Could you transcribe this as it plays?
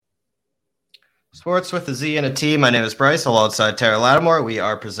Sports with a Z and a T. My name is Bryce, alongside Tara Lattimore. We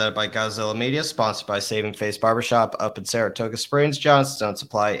are presented by Godzilla Media, sponsored by Saving Face Barbershop up in Saratoga Springs, Johnstone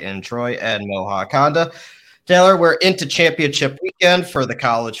Supply in Troy, and Mohawk Honda. Taylor, we're into championship weekend for the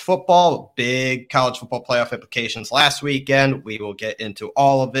college football. Big college football playoff implications last weekend. We will get into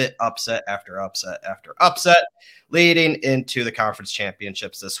all of it, upset after upset after upset, leading into the conference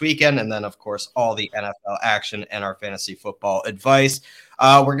championships this weekend. And then, of course, all the NFL action and our fantasy football advice.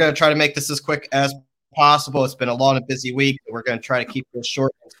 We're going to try to make this as quick as possible. It's been a long and busy week. We're going to try to keep this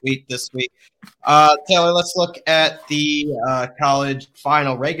short and sweet this week. Taylor, let's look at the college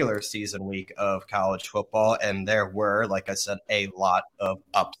final regular season week of college football. And there were, like I said, a lot of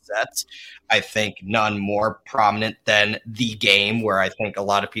upsets. I think none more prominent than the game where I think a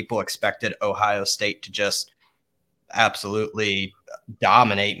lot of people expected Ohio State to just absolutely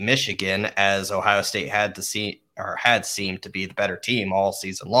dominate Michigan, as Ohio State had seemed to be the better team all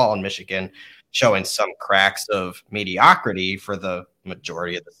season long. Michigan showing some cracks of mediocrity for the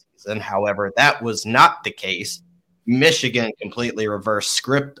majority of the season. However, that was not the case. Michigan completely reversed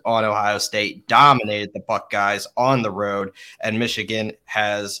script on Ohio State, dominated the Buckeyes on the road, and Michigan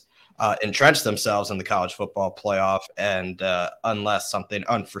has entrenched themselves in the college football playoff. And unless something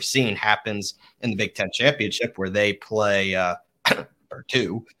unforeseen happens in the Big Ten championship, where they play or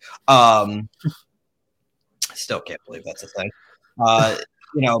two, still can't believe that's a thing.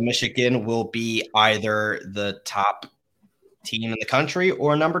 Michigan will be either the top team in the country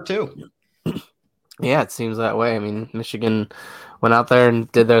or number two. Yeah, it seems that way. I mean, Michigan went out there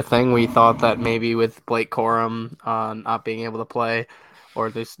and did their thing. We thought that maybe with Blake Corum not being able to play, or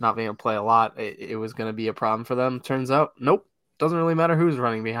just not being able to play a lot, it was going to be a problem for them. Turns out, nope. Doesn't really matter who's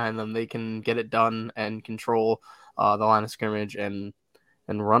running behind them. They can get it done and control the line of scrimmage and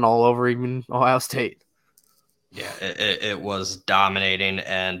run all over even Ohio State. Yeah, it was dominating,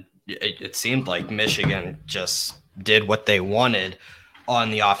 and it seemed like Michigan just did what they wanted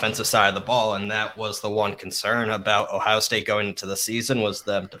on the offensive side of the ball, and that was the one concern about Ohio State going into the season, was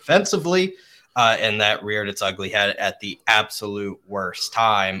them defensively, and that reared its ugly head at the absolute worst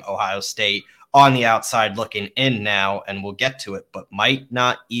time. Ohio State on the outside looking in now, and we'll get to it, but might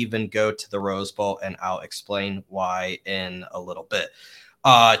not even go to the Rose Bowl, and I'll explain why in a little bit.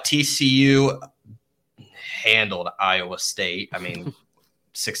 TCU handled Iowa State. I mean,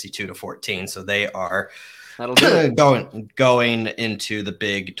 62-14. So they are going into the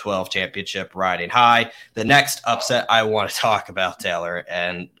Big 12 championship riding high. The next upset I want to talk about, Taylor,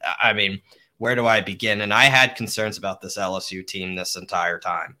 and I mean, where do I begin? And I had concerns about this LSU team this entire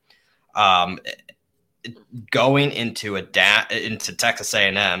time. Going into Texas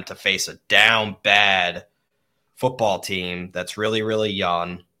A&M to face a down bad football team that's really, really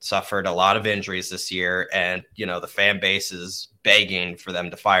young, suffered a lot of injuries this year, and the fan base is begging for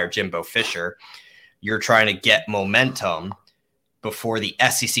them to fire Jimbo Fisher. You're trying to get momentum before the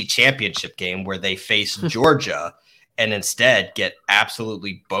SEC championship game where they face Georgia, and instead get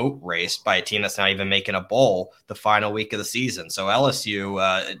absolutely boat raced by a team that's not even making a bowl the final week of the season. So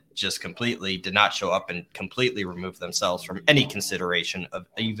LSU just completely did not show up and completely removed themselves from any consideration of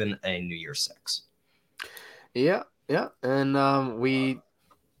even a New Year's Six. Yeah. And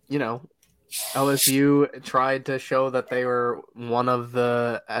LSU tried to show that they were one of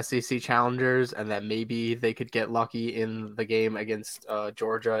the SEC challengers and that maybe they could get lucky in the game against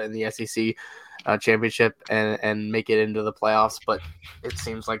Georgia in the SEC championship and make it into the playoffs. But it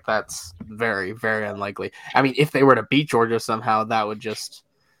seems like that's very, very unlikely. I mean, if they were to beat Georgia somehow, that would just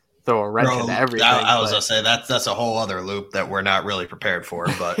throw a wrench into everything. I was going to say that's a whole other loop that we're not really prepared for,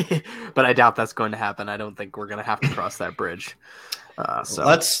 but but I doubt that's going to happen. I don't think we're going to have to cross that bridge. So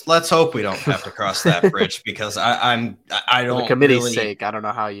let's hope we don't have to cross that bridge, because I don't. For the committee's sake, I don't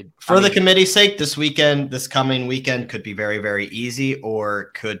know how you. The committee's sake, this coming weekend could be very, very easy,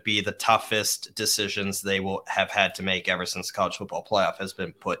 or could be the toughest decisions they will have had to make ever since the college football playoff has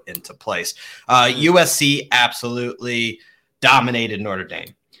been put into place. USC absolutely dominated Notre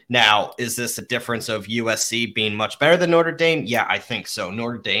Dame. Now, is this a difference of USC being much better than Notre Dame? Yeah, I think so.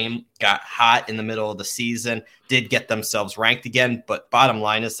 Notre Dame got hot in the middle of the season, did get themselves ranked again, but bottom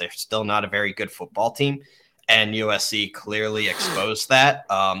line is they're still not a very good football team, and USC clearly exposed that.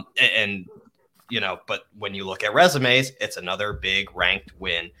 But when you look at resumes, it's another big ranked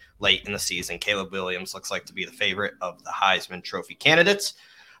win late in the season. Caleb Williams looks like to be the favorite of the Heisman Trophy candidates.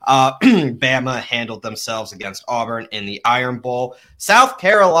 Bama handled themselves against Auburn in the Iron Bowl. South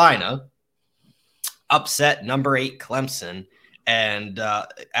Carolina upset number 8 Clemson and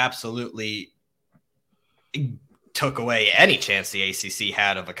absolutely took away any chance the ACC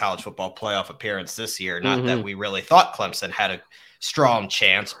had of a college football playoff appearance this year. Not that we really thought Clemson had a strong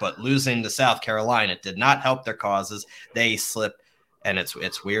chance, but losing to South Carolina did not help their causes. They slip, and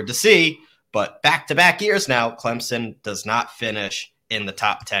it's weird to see, but back-to-back years now, Clemson does not finish in the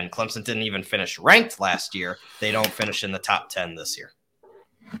top 10. Clemson didn't even finish ranked last year. They don't finish in the top 10 this year.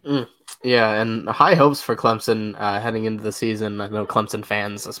 Yeah, and high hopes for Clemson heading into the season. I know Clemson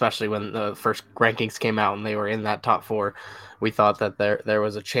fans, especially when the first rankings came out and they were in that top 4, we thought that there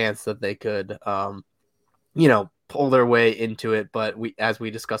was a chance that they could, pull their way into it. But as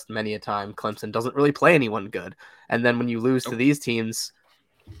we discussed many a time, Clemson doesn't really play anyone good. And then when you lose to these teams,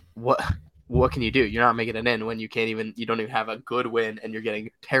 what can you do? You're not making it in when you don't even have a good win and you're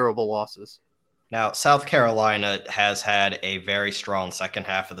getting terrible losses. Now, South Carolina has had a very strong second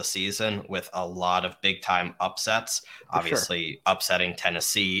half of the season with a lot of big-time upsets, obviously upsetting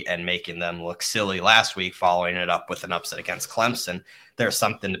Tennessee and making them look silly last week, following it up with an upset against Clemson. There's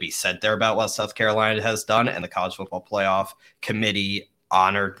something to be said there about what South Carolina has done, and the College Football Playoff Committee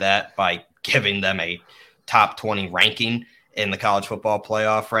honored that by giving them a top 20 ranking in the College Football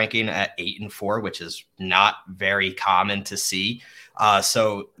Playoff ranking at 8-4, which is not very common to see.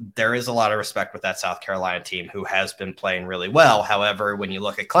 So there is a lot of respect with that South Carolina team who has been playing really well. However, when you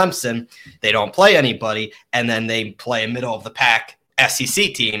look at Clemson, they don't play anybody, and then they play a middle of the pack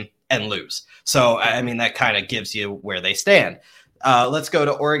SEC team and lose. So, I mean, that kind of gives you where they stand. Let's go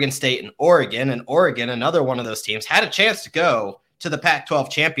to Oregon State and Oregon. And Oregon, another one of those teams, had a chance to go to the Pac-12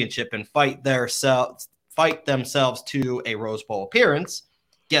 championship and fight themselves to a Rose Bowl appearance.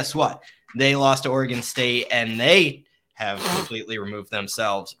 Guess what? They lost to Oregon State, and they have completely removed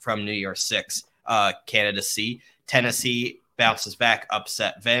themselves from New Year's Six candidacy. Tennessee bounces back,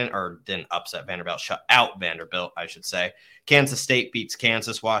 didn't upset Vanderbilt, shut out Vanderbilt, I should say. Kansas State beats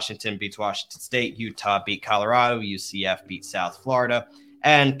Kansas. Washington beats Washington State. Utah beat Colorado. UCF beat South Florida.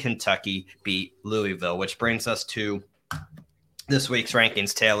 And Kentucky beat Louisville, which brings us to this week's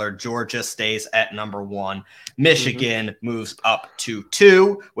rankings. Taylor, Georgia stays at number 1. Michigan moves up to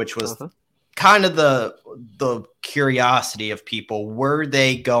 2, which was kind of the curiosity of people. Were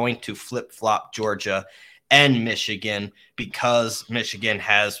they going to flip-flop Georgia and Michigan, because Michigan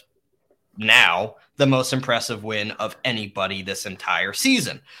has now the most impressive win of anybody this entire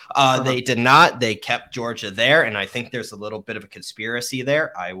season? They did not. They kept Georgia there, and I think there's a little bit of a conspiracy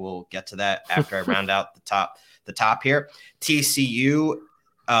there. I will get to that after I round out the top here. TCU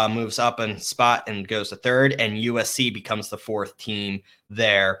moves up in spot and goes to 3rd, and USC becomes the 4th team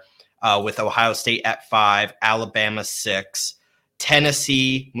there, with Ohio State at 5, Alabama 6.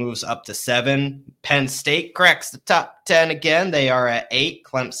 Tennessee moves up to 7. Penn State cracks the top 10 again. They are at 8.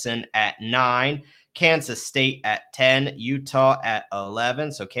 Clemson at 9. Kansas State at 10. Utah at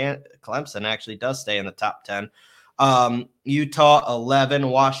 11. So Clemson actually does stay in the top 10. Utah 11.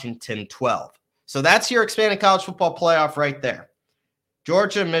 Washington 12. So that's your expanded college football playoff right there.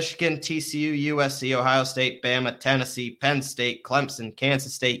 Georgia, Michigan, TCU, USC, Ohio State, Bama, Tennessee, Penn State, Clemson,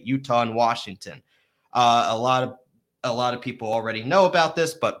 Kansas State, Utah, and Washington. A lot of people already know about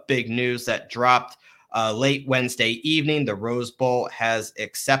this, but big news that dropped late Wednesday evening. The Rose Bowl has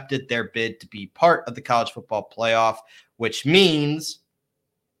accepted their bid to be part of the college football playoff, which means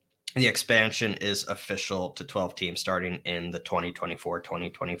the expansion is official to 12 teams starting in the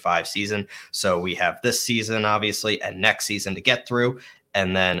 2024-2025 season. So we have this season, obviously, and next season to get through,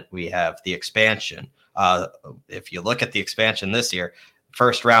 and then we have the expansion. If you look at the expansion this year,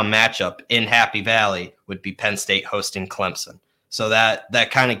 first round matchup in Happy Valley would be Penn State hosting Clemson. So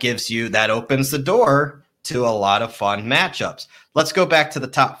that kind of opens the door to a lot of fun matchups. Let's go back to the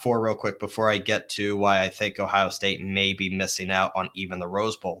top 4 real quick before I get to why I think Ohio State may be missing out on even the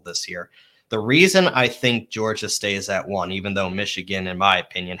Rose Bowl this year. The reason I think Georgia stays at 1, even though Michigan, in my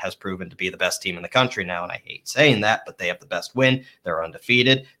opinion, has proven to be the best team in the country now, and I hate saying that, but they have the best win. They're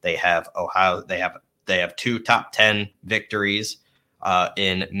undefeated. They have they have 2 top 10 victories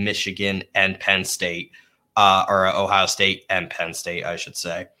in Michigan and Penn State, or Ohio State and Penn State, I should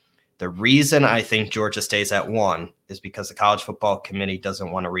say. The reason I think Georgia stays at 1 is because the College Football Committee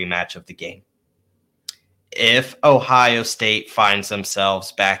doesn't want a rematch of the game. If Ohio State finds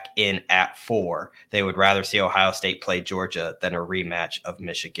themselves back in at 4, they would rather see Ohio State play Georgia than a rematch of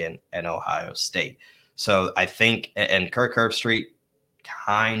Michigan and Ohio State. So I think, and Kirk Herbstreit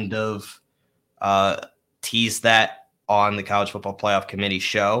kind of teased that on the College Football Playoff Committee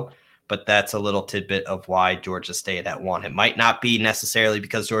show, but that's a little tidbit of why Georgia stayed at 1. It might not be necessarily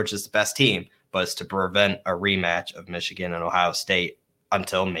because Georgia's the best team, but it's to prevent a rematch of Michigan and Ohio State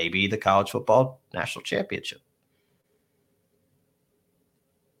until maybe the College Football National Championship.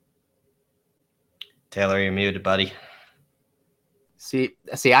 Taylor, you're muted, buddy.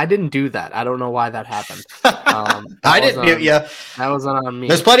 See, I didn't do that. I don't know why that happened. I didn't mute you. That wasn't on me.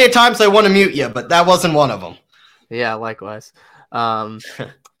 There's plenty of times I want to mute you, but that wasn't one of them. Yeah, likewise. I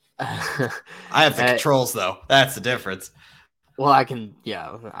have the controls, though. That's the difference. Well, I can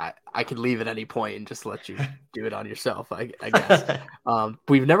leave at any point and just let you do it on yourself, I guess.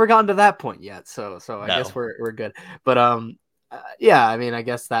 We've never gotten to that point yet, so I guess we're good. But yeah, I mean, I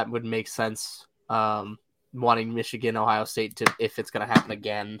guess that would make sense. Wanting Michigan, Ohio State to, if it's going to happen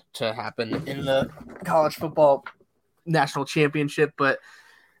again, to happen in the college football national championship. But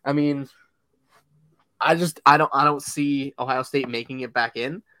I mean, I don't see Ohio State making it back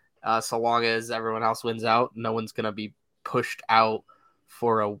in. So long as everyone else wins out, no one's going to be pushed out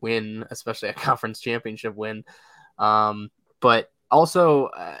for a win, especially a conference championship win. But also,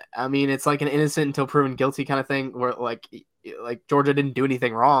 I mean, it's like an innocent until proven guilty kind of thing where like Georgia didn't do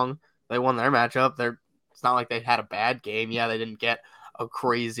anything wrong. They won their matchup. It's not like they had a bad game. Yeah, they didn't get a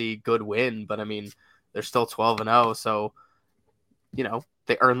crazy good win, but I mean, they're still 12-0. So, you know,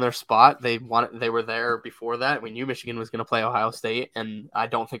 they earned their spot. They were there before that. We knew Michigan was going to play Ohio State, and I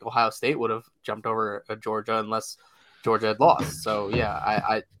don't think Ohio State would have jumped over Georgia unless Georgia had lost. So yeah,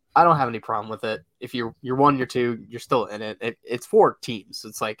 I don't have any problem with it. If you're 1, you're 2, you're still in it. It's 4 teams.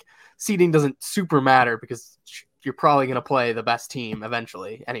 It's like seeding doesn't super matter because you're probably going to play the best team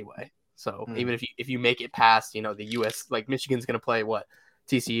eventually anyway. So even if you make it past, you know, the US, like Michigan's going to play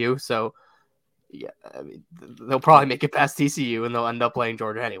TCU. So yeah, I mean, they'll probably make it past TCU and they'll end up playing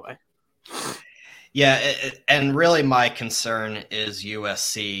Georgia anyway. Yeah, and really my concern is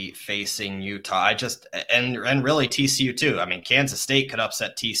USC facing Utah. And really TCU too. I mean, Kansas State could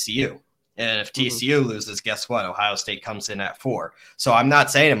upset TCU. And if TCU loses, guess what? Ohio State comes in at 4. So I'm not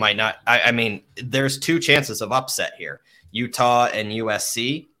saying it might not. I mean, there's 2 chances of upset here. Utah and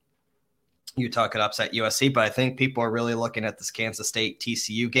USC. Utah could upset USC, but I think people are really looking at this Kansas State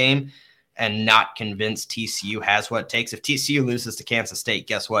TCU game and not convinced TCU has what it takes. If TCU loses to Kansas State,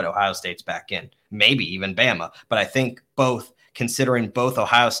 guess what? Ohio State's back in, maybe even Bama. But I think considering both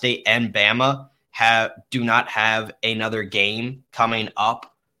Ohio State and Bama do not have another game coming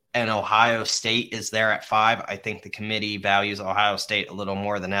up, and Ohio State is there at 5, I think the committee values Ohio State a little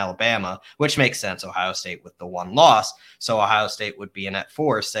more than Alabama, which makes sense. Ohio State with the 1 loss. So Ohio State would be in at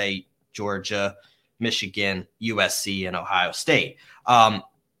 4, say Georgia, Michigan, USC, and Ohio State.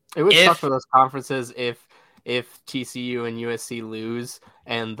 It would suck for those conferences if TCU and USC lose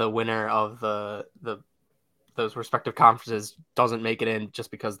and the winner of those respective conferences doesn't make it in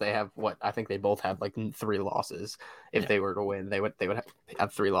just because they have I think they both have like 3 losses. If they were to win, they would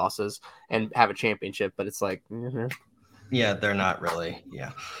have 3 losses and have a championship. But it's like, yeah, they're not really.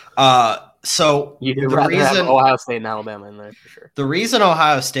 Yeah. So you rather have Ohio State and Alabama in there for sure. The reason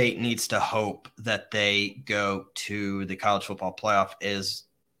Ohio State needs to hope that they go to the college football playoff is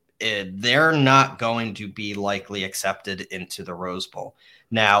they're not going to be likely accepted into the Rose Bowl.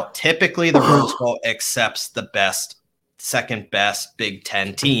 Now, typically the Rose Bowl accepts the second best Big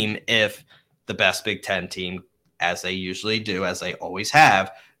Ten team if the best Big Ten team, as they usually do, as they always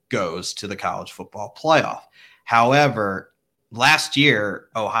have, goes to the college football playoff. However, last year,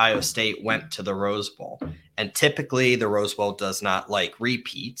 Ohio State went to the Rose Bowl, and typically the Rose Bowl does not like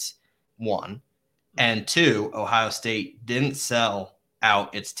repeats, 1. And 2, Ohio State didn't sell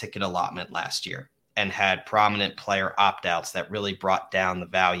out its ticket allotment last year and had prominent player opt-outs that really brought down the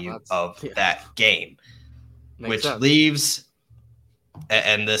value of that game, which leaves,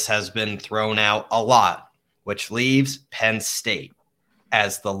 and this has been thrown out a lot, which leaves Penn State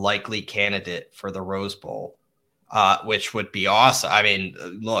as the likely candidate for the Rose Bowl, which would be awesome. I mean,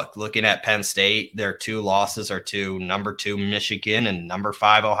 looking at Penn State, their 2 losses are to number 2 Michigan and number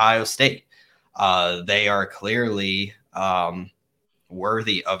 5 Ohio State. They are clearly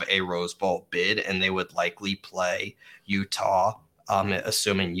worthy of a Rose Bowl bid, and they would likely play Utah,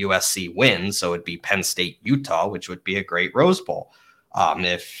 assuming USC wins. So it'd be Penn State, Utah, which would be a great Rose Bowl.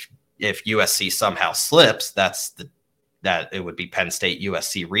 If USC somehow slips, that it would be Penn State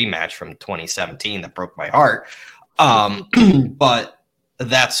USC rematch from 2017 that broke my heart. But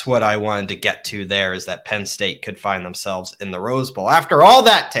that's what I wanted to get to there, is that Penn State could find themselves in the Rose Bowl. After all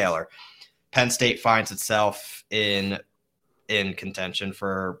that, Taylor, Penn State finds itself in contention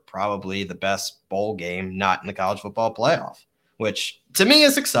for probably the best bowl game not in the college football playoff, which to me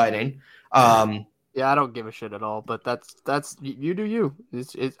is exciting. Yeah, I don't give a shit at all, but that's you do you.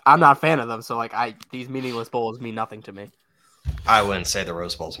 I'm not a fan of them, so like these meaningless bowls mean nothing to me. I wouldn't say the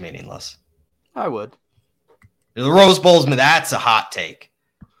Rose Bowl's meaningless. I would. The Rose Bowl's, that's a hot take.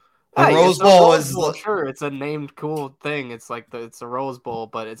 The Rose Bowl is sure, it's a named cool thing. It's like it's a Rose Bowl,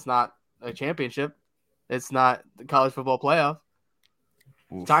 but it's not a championship. It's not the college football playoff.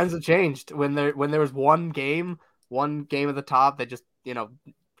 Oof. Times have changed. When there was one game at the top that just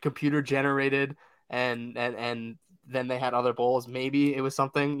computer generated, and then they had other bowls. Maybe it was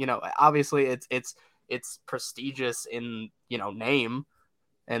something. Obviously it's prestigious in name,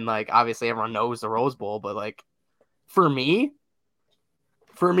 and like obviously everyone knows the Rose Bowl, but like for me,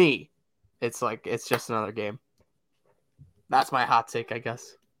 it's like it's just another game. That's my hot take, I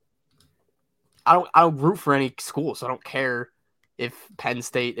guess. I don't root for any school, so I don't care if Penn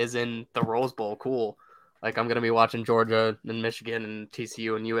State is in the Rose Bowl. Cool. Like I'm gonna be watching Georgia and Michigan and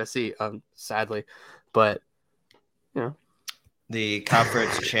TCU and USC, sadly. But the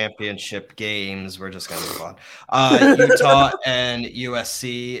conference championship games, we're just gonna move on. Utah and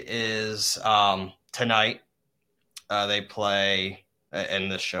USC is tonight. They play,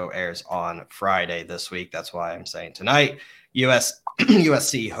 and this show airs on Friday this week. That's why I'm saying tonight.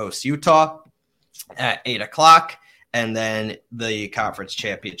 USC hosts Utah at 8:00, and then the conference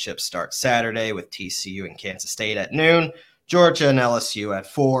championship starts Saturday with TCU and Kansas State at noon, Georgia and LSU at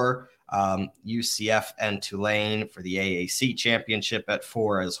 4, UCF and Tulane for the AAC championship at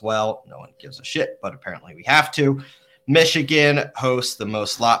 4 as well. No one gives a shit, but apparently we have to. Michigan hosts the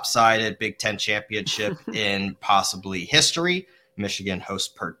most lopsided Big Ten championship in possibly history. Michigan hosts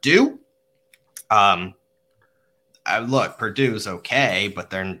Purdue. Look, Purdue's okay,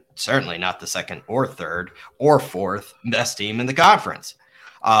 but they're certainly not the second or third or fourth best team in the conference.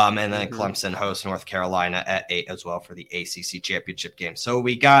 And then Clemson hosts North Carolina at 8 as well for the ACC championship game. So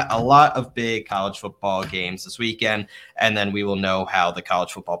we got a lot of big college football games this weekend, and then we will know how the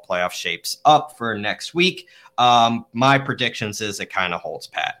college football playoff shapes up for next week. My predictions is it kind of holds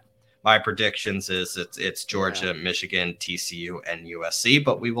pat. My predictions is it's Georgia, Michigan, TCU, and USC,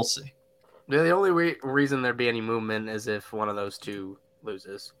 but we will see. The only reason there'd be any movement is if one of those two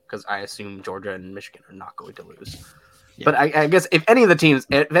loses, because I assume Georgia and Michigan are not going to lose. Yeah. But I guess if any of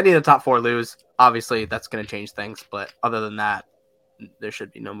the top 4 lose, obviously that's going to change things. But other than that, there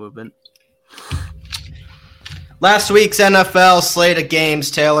should be no movement. Last week's NFL slate of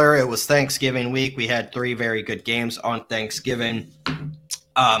games, Taylor, it was Thanksgiving week. We had 3 very good games on Thanksgiving.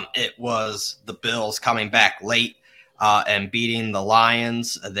 It was the Bills coming back late and beating the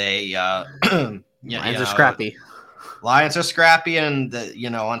Lions. They Lions are scrappy. Lions are scrappy, and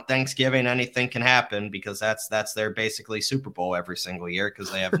on Thanksgiving anything can happen because that's their basically Super Bowl every single year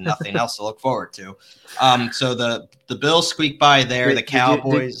because they have nothing else to look forward to. So the Bills squeak by there. The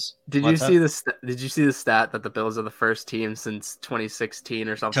Cowboys. Did you see the stat that the Bills are the first team since 2016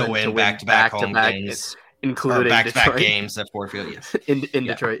 or something to win back-to-back home games, including back-to-back games at Ford Field? Yes, in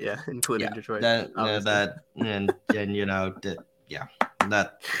Detroit, including Detroit. That.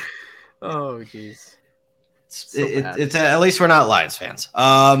 Oh, jeez. It's at least we're not Lions fans.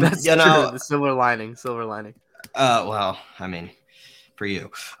 That's true. The silver lining. Well, I mean, for you,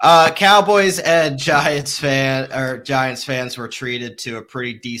 Cowboys and Giants fans were treated to a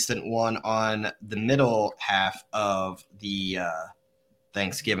pretty decent one on the middle half of the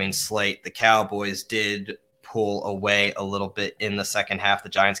Thanksgiving slate. The Cowboys did pull away a little bit in the second half. The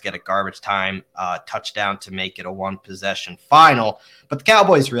Giants get a garbage time touchdown to make it a 1-possession final. But the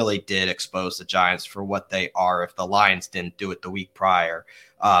Cowboys really did expose the Giants for what they are if the Lions didn't do it the week prior.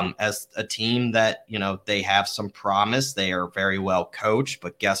 As a team that, they have some promise. They are very well coached.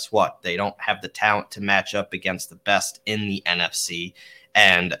 But guess what? They don't have the talent to match up against the best in the NFC.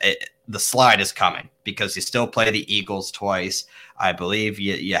 And the slide is coming because you still play the Eagles twice. I believe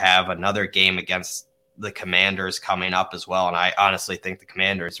you have another game against the Commanders coming up as well. And I honestly think the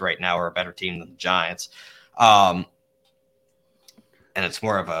Commanders right now are a better team than the Giants. And it's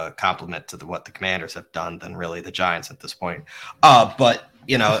more of a compliment to what the Commanders have done than really the Giants at this point. But,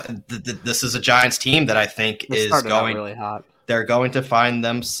 this is a Giants team that I think is going really hot. They're going to find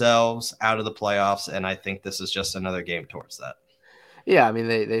themselves out of the playoffs. And I think this is just another game towards that. Yeah. I mean,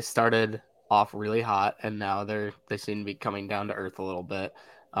 they started off really hot and now they seem to be coming down to earth a little bit.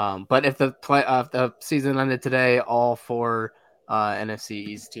 But if the season ended today, all 4 NFC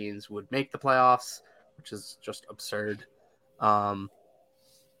East teams would make the playoffs, which is just absurd. What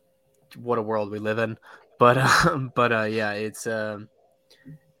a world we live in. But yeah, it's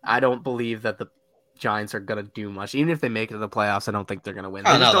I don't believe that the Giants are gonna do much. Even if they make it to the playoffs, I don't think they're gonna win.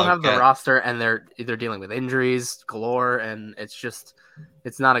 They just don't have the roster, and they're dealing with injuries galore, and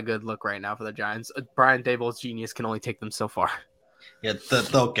it's not a good look right now for the Giants. Brian Daboll's genius can only take them so far. Yeah,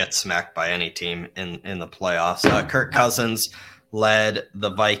 they'll get smacked by any team in the playoffs. Kirk Cousins led the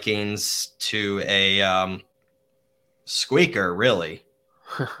Vikings to a squeaker, really,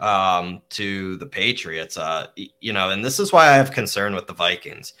 to the Patriots. And this is why I have concern with the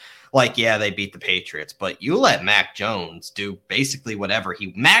Vikings. like, yeah, they beat the Patriots, but you let Mac Jones do basically whatever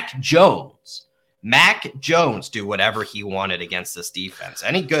Mac Jones do whatever he wanted against this defense.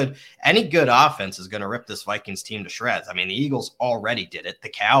 Any good offense is going to rip this Vikings team to shreds. I mean, the Eagles already did it. The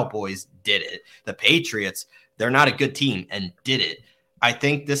Cowboys did it. The Patriots, they're not a good team and did it. I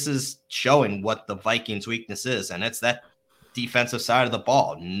think this is showing what the Vikings' weakness is, and it's that defensive side of the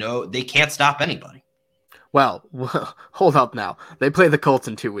ball. No, they can't stop anybody. Well, hold up now. They play the Colts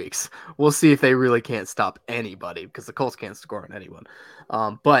in 2 weeks. We'll see if they really can't stop anybody because the Colts can't score on anyone.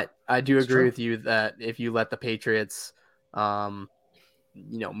 But I do agree with you that if you let the Patriots,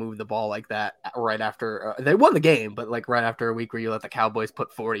 move the ball like that right after they won the game, but like right after a week where you let the Cowboys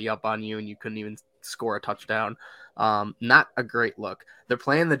put 40 up on you and you couldn't even score a touchdown, not a great look. They're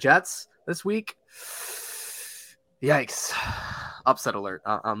playing the Jets this week. Yikes! Upset alert.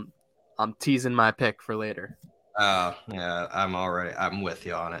 I'm teasing my pick for later. Yeah, I'm with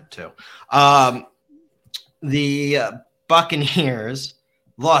you on it too. The Buccaneers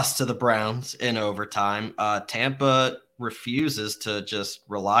lost to the Browns in overtime. Tampa refuses to just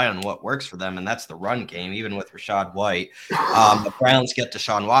rely on what works for them, and that's the run game, even with Rachaad White. The Browns get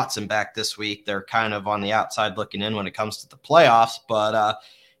Deshaun Watson back this week. They're kind of on the outside looking in when it comes to the playoffs, but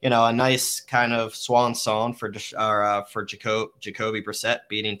a nice kind of swan song for Jacoby Brissett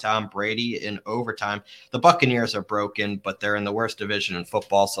beating Tom Brady in overtime. The Buccaneers are broken, but they're in the worst division in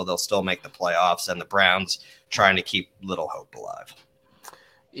football, so they'll still make the playoffs, and the Browns trying to keep little hope alive.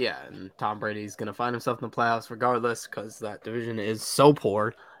 Yeah, and Tom Brady's going to find himself in the playoffs regardless because that division is so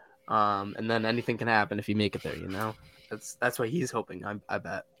poor, and then anything can happen if you make it there, That's what he's hoping, I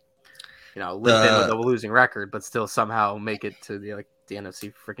bet. Limp in with a losing record, but still somehow make it to the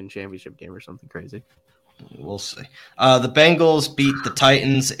NFC freaking championship game or something crazy. We'll see. The Bengals beat the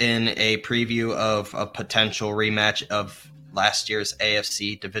Titans in a preview of a potential rematch of last year's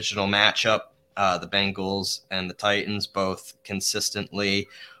AFC divisional matchup. The Bengals and the Titans both consistently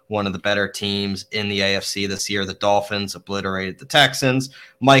one of the better teams in the AFC this year. The Dolphins obliterated the Texans.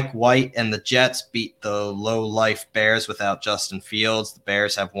 Mike White and the Jets beat the low-life Bears without Justin Fields. The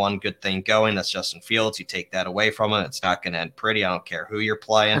Bears have one good thing going. That's Justin Fields. You take that away from him, it's not going to end pretty. I don't care who you're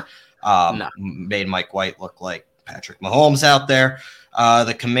playing. No. Made Mike White look like Patrick Mahomes out there.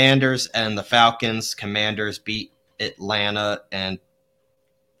 The Commanders and the Falcons. Commanders beat Atlanta and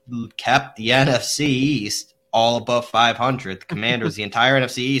kept the NFC East all above 500. The Commanders, the entire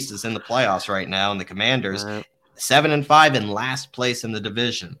NFC East is in the playoffs right now, and the Commanders 7-5 in last place in the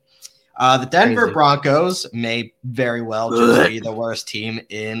division. The Denver Broncos may very well just be the worst team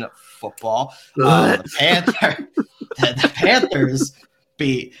in football. The Panthers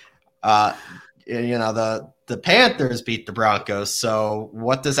beat the Panthers beat the Broncos. So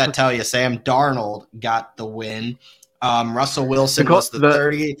what does that tell you? Sam Darnold got the win. Russell Wilson was the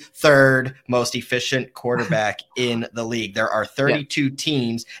 33rd most efficient quarterback in the league. There are 32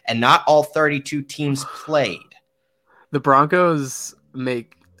 teams, and not all 32 teams played. The Broncos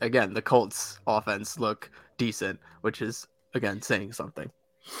make, again, the Colts offense look decent, which is, again, saying something.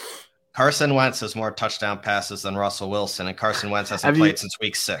 Carson Wentz has more touchdown passes than Russell Wilson, and Carson Wentz hasn't played since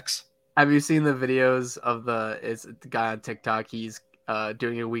week 6. Have you seen the videos of the guy on TikTok? He's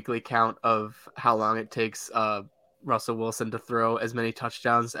doing a weekly count of how long it takes Russell Wilson to throw as many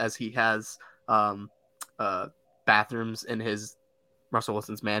touchdowns as he has bathrooms in his Russell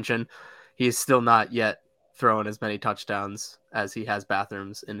Wilson's mansion. He is still not yet throwing as many touchdowns as he has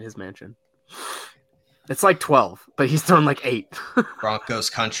bathrooms in his mansion. It's like 12, but he's thrown like 8. Broncos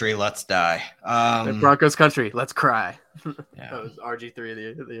country, let's die. Broncos country, let's cry. Yeah. That was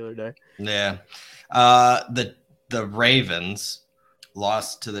RG3 the other day. Yeah. The Ravens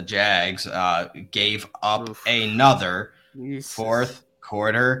lost to the Jags, gave up another fourth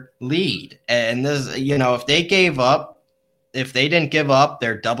quarter lead. And this, if they didn't give up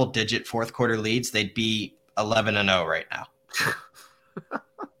their double-digit fourth quarter leads, they'd be 11-0 right now.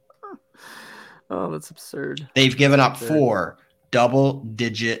 Oh, that's absurd. They've given up 4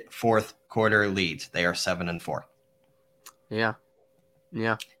 double-digit fourth quarter leads. They are 7-4. Yeah.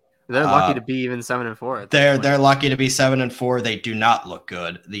 They're lucky to be even 7-4. They're lucky to be 7-4. They do not look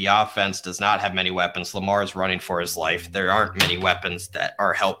good. The offense does not have many weapons. Lamar is running for his life. There aren't many weapons that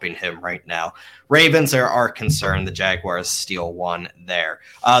are helping him right now. Ravens are concerned. The Jaguars steal one there.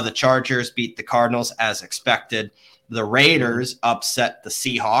 The Chargers beat the Cardinals as expected. The Raiders upset the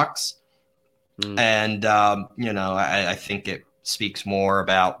Seahawks. And, I think it speaks more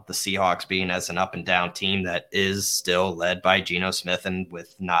about the Seahawks being as an up and down team that is still led by Geno Smith and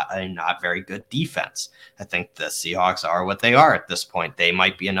with not very good defense. I think the Seahawks are what they are at this point. They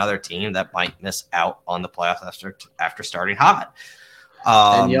might be another team that might miss out on the playoffs after starting hot.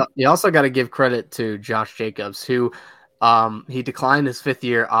 And you also got to give credit to Josh Jacobs, who he declined his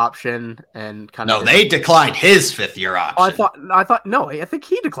 5th-year option and kind of. No, they declined his 5th-year option. I think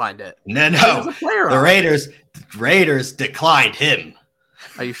he declined it. No. The Raiders declined him.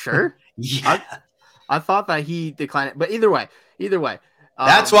 Are you sure? Yeah. I thought that he declined it, but either way.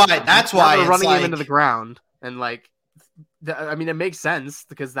 That's why they're running him into the ground, and it makes sense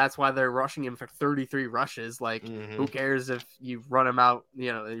because that's why they're rushing him for 33 rushes. Who cares if you run him out?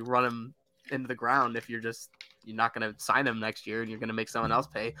 You run him into the ground if you're not going to sign him next year, and you're going to make someone else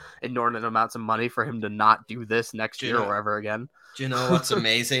pay inordinate amounts of money for him to not do this next year or ever again. Do you know what's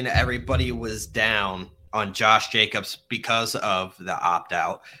amazing? Everybody was down on Josh Jacobs because of the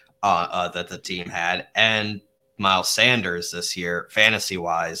opt-out that the team had, and Miles Sanders this year,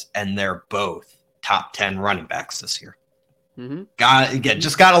 fantasy-wise, and they're both top 10 running backs this year. Mm-hmm.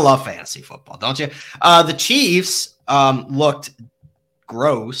 Just gotta love fantasy football, don't you? The Chiefs looked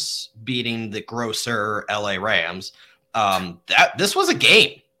gross, beating the grosser LA Rams. This was a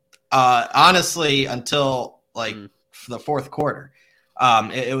game, honestly, until the fourth quarter.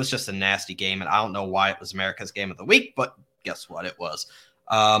 It was just a nasty game, and I don't know why it was America's Game of the Week, but guess what? It was.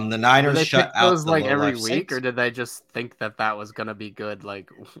 The Niners shut out those every week, Saints. Or did they just think that was going to be good?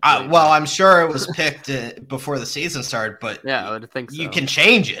 I'm sure it was picked before the season started, but yeah, I would think so. You can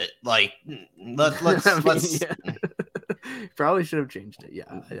change it. Let's. Probably should have changed it. Yeah,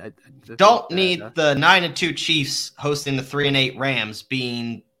 I don't need the 9-2 Chiefs hosting the 3-8 Rams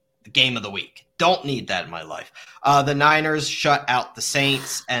being the game of the week. Don't need that in my life. The Niners shut out the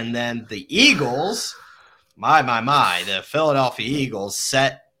Saints, and then the Eagles. The Philadelphia Eagles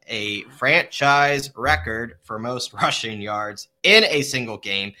set a franchise record for most rushing yards in a single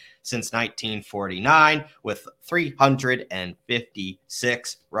game since 1949 with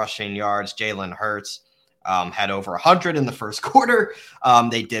 356 rushing yards. Jalen Hurts had over 100 in the first quarter.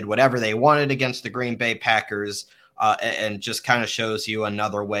 They did whatever they wanted against the Green Bay Packers, and just kind of shows you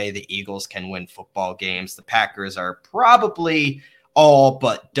another way the Eagles can win football games. The Packers are probably all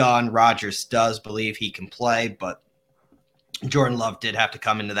but done. Rodgers does believe he can play, but Jordan Love did have to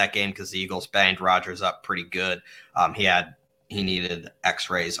come into that game because the Eagles banged Rodgers up pretty good. He needed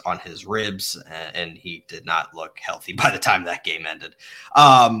x-rays on his ribs, and he did not look healthy by the time that game ended.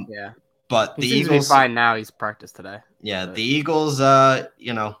 Yeah. But the Eagles, he's fine now. He's practiced today. Yeah, the Eagles, it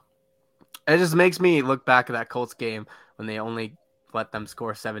just makes me look back at that Colts game when they only let them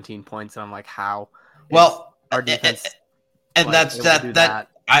score 17 points, and I'm like, how? Well, our defense, and that's that.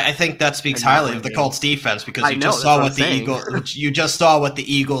 I think that speaks highly of the Colts defense because you just saw what the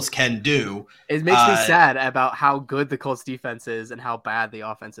Eagles can do. It makes me sad about how good the Colts defense is and how bad the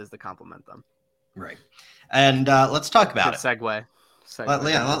offense is to complement them. Right, and let's talk about it. Segue.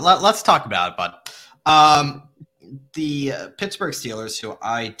 Let's talk about it, bud. The Pittsburgh Steelers, who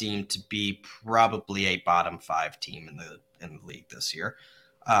I deem to be probably a bottom 5 team in the league this year,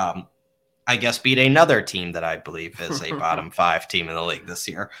 I guess beat another team that I believe is a bottom 5 team in the league this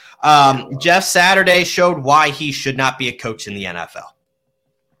year. Jeff Saturday showed why he should not be a coach in the NFL.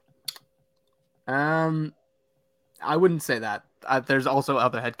 I wouldn't say that. There's also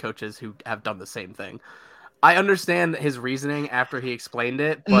other head coaches who have done the same thing. I understand his reasoning after he explained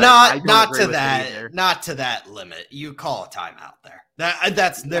it, but not to that limit. You call a timeout there.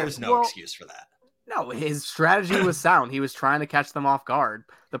 There's no excuse for that. No, his strategy was sound. He was trying to catch them off guard.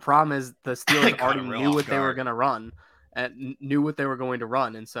 The problem is the Steelers already knew what they were going to run and knew what they were going to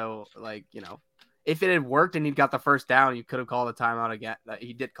run. And so, if it had worked and he'd got the first down, you could have called a timeout again.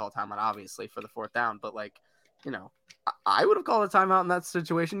 He did call a timeout, obviously, for the 4th down. But, I would have called a timeout in that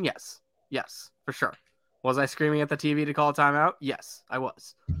situation. Yes, for sure. Was I screaming at the TV to call a timeout? Yes, I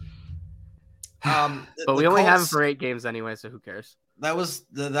was. But we only have him for 8 games anyway, so who cares? That was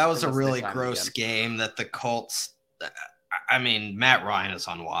a really gross game that the Colts. I mean, Matt Ryan is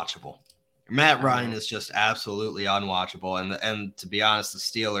unwatchable. Matt Ryan is just absolutely unwatchable, and to be honest, the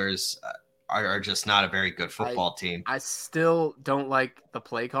Steelers are just not a very good football team. I still don't like the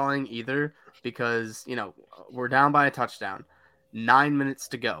play calling either because we're down by a touchdown, 9 minutes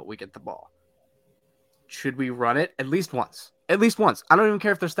to go, we get the ball. Should we run it at least once? At least once. I don't even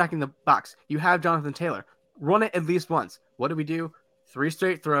care if they're stacking the box. You have Jonathan Taylor. Run it at least once. What do? 3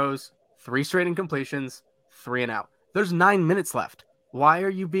 straight throws, 3 straight incompletions, 3 and out. There's 9 minutes left. Why are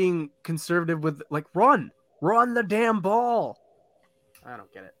you being conservative with run the damn ball? I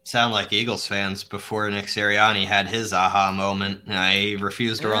don't get it. Sound like Eagles fans before Nick Sirianni had his aha moment. He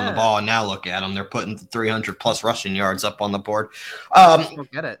refused to run the ball, and now look at him. They're putting 300 plus rushing yards up on the board. I don't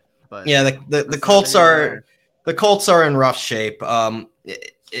get it. But yeah, the Colts are in rough shape.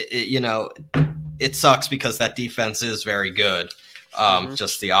 It sucks because that defense is very good.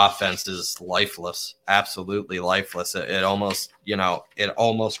 Just the offense is lifeless, absolutely lifeless. It almost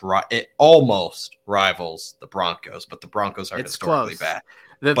rivals the Broncos, but the Broncos are historically bad.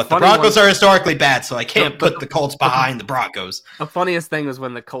 The Broncos are historically bad, so I can't put the Colts behind the Broncos. The funniest thing was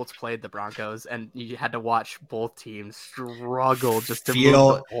when the Colts played the Broncos, and you had to watch both teams struggle just to move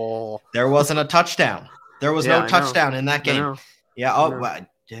the ball. There wasn't a touchdown. There was no touchdown in that game.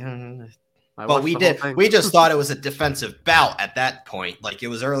 But we did. We just thought it was a defensive bout at that point. Like, it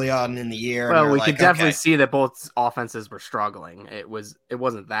was early on in the year. Well, we could definitely see that both offenses were struggling. It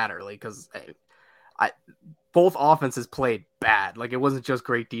wasn't that early because both offenses played bad. Like, it wasn't just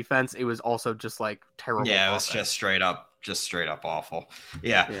great defense. It was also just like terrible. Yeah, it was just straight up awful.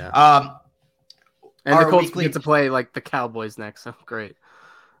 Yeah. And the Colts get to play like the Cowboys next. So great.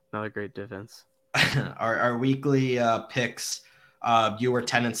 Another great defense. Our weekly picks. You were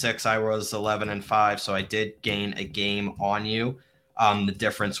 10-6. I was 11-5. So I did gain a game on you. The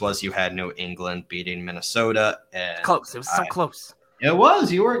difference was you had New England beating Minnesota. And close. It was so close. It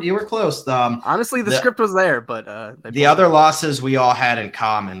was. You were close. Honestly, the script was there, but the other losses we all had in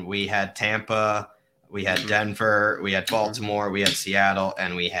common. We had Tampa, we had Denver, we had Baltimore, we had Seattle,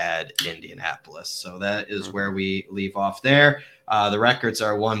 and we had Indianapolis. So that is where we leave off there. The records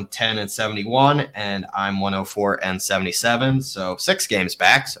are 110-71, and I'm 104-77. So 6 games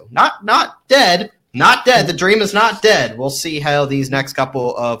back. So not dead. Not dead. The dream is not dead. We'll see how these next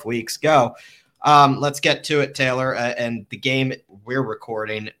couple of weeks go. Let's get to it, Taylor. And the game we're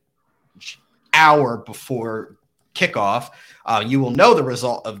recording hour before kickoff. You will know the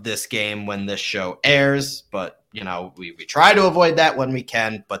result of this game when this show airs, but we try to avoid that when we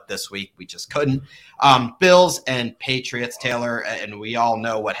can, but this week we just couldn't. Bills and Patriots, Taylor, and we all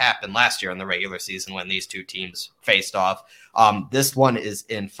know what happened last year in the regular season when these two teams faced off. This one is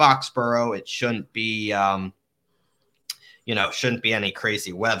in Foxborough. It shouldn't be shouldn't be any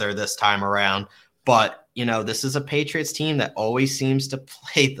crazy weather this time around. But, this is a Patriots team that always seems to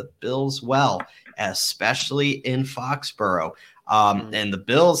play the Bills well, especially in Foxborough. And the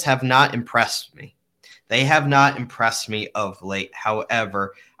Bills have not impressed me. They have not impressed me of late.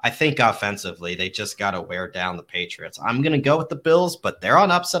 However, I think offensively, they just got to wear down the Patriots. I'm going to go with the Bills, but they're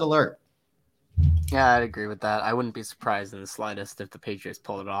on upset alert. Yeah, I'd agree with that. I wouldn't be surprised in the slightest if the Patriots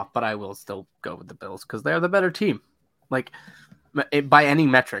pulled it off, but I will still go with the Bills because they're the better team. Like, by any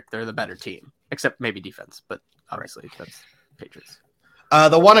metric, they're the better team, except maybe defense, but obviously that's Patriots.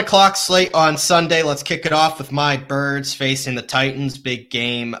 The 1:00 slate on Sunday. Let's kick it off with my Birds facing the Titans. Big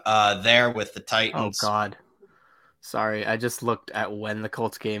game there with the Titans. Oh, God. Sorry, I just looked at when the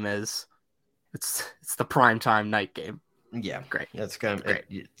Colts game is. It's the primetime night game. Yeah, great. It's gonna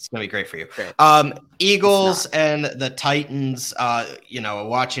be great for you. Great. Eagles and the Titans.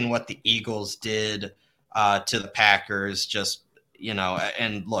 Watching what the Eagles did to the Packers,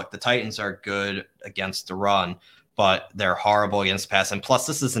 and look, the Titans are good against the run, but they're horrible against the pass. And plus,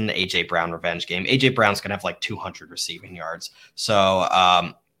 this is an A.J. Brown revenge game. A.J. Brown's going to have like 200 receiving yards.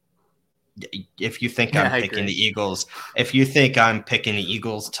 So if you think I'm picking the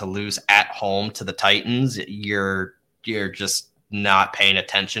Eagles, to lose at home to the Titans, you're just not paying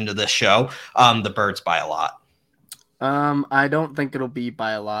attention to this show. The Birds by a lot. I don't think it'll be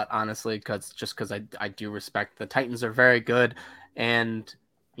by a lot, honestly, because I do respect the Titans are very good, and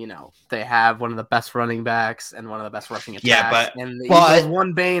they have one of the best running backs and one of the best rushing attacks. Yeah, and the Eagles'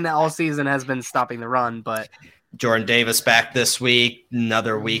 one bane all season has been stopping the run. But Jordan Davis back this week,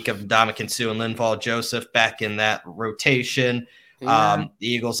 another week of Ndamukong Suh and Linval Joseph back in that rotation. The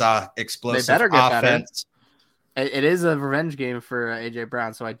Eagles are explosive they better get offense. Better. It is a revenge game for AJ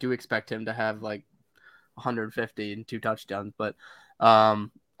Brown, so I do expect him to have like 150 and 2 touchdowns. But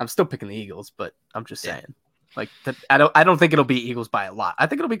I'm still picking the Eagles. But I'm just saying, like I don't think it'll be Eagles by a lot. I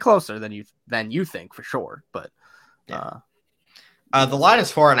think it'll be closer than you think for sure. But the line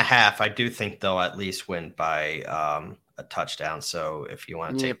is 4.5. I do think they'll at least win by a touchdown. So if you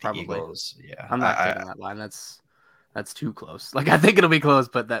want to take the Eagles, I'm not taking that line. That's too close. Like, I think it'll be close,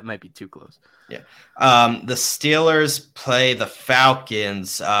 but that might be too close. Yeah. The Steelers play the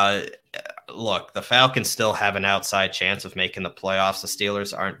Falcons. Look, the Falcons still have an outside chance of making the playoffs. The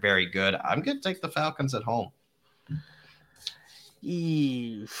Steelers aren't very good. I'm going to take the Falcons at home.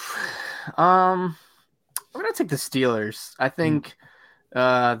 I'm going to take the Steelers. I think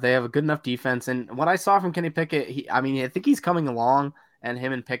they have a good enough defense. And what I saw from Kenny Pickett, I think he's coming along, and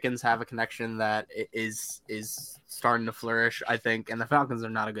him and Pickens have a connection that is starting to flourish, I think. And the Falcons are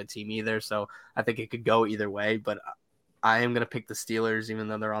not a good team either, so I think it could go either way. But I am going to pick the Steelers, even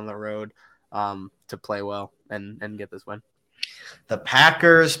though they're on the road, to play well and get this win. The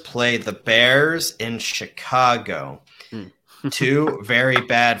Packers play the Bears in Chicago. Two very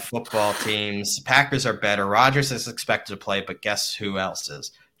bad football teams. Packers are better. Rodgers is expected to play, but guess who else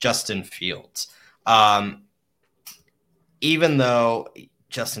is? Justin Fields. Even though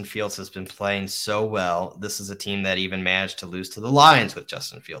Justin Fields has been playing so well, this is a team that even managed to lose to the Lions with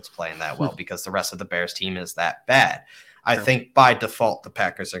Justin Fields playing that well because the rest of the Bears team is that bad. I think by default, the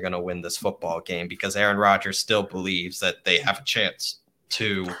Packers are going to win this football game because Aaron Rodgers still believes that they have a chance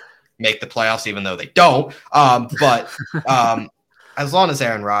to make the playoffs, even though they don't. But as long as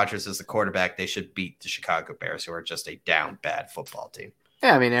Aaron Rodgers is the quarterback, they should beat the Chicago Bears, who are just a down bad football team.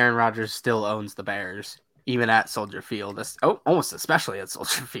 Yeah, I mean, Aaron Rodgers still owns the Bears, even at Soldier Field. Almost especially at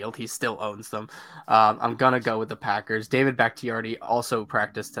Soldier Field, he still owns them. I'm going to go with the Packers. David Bakhtiari also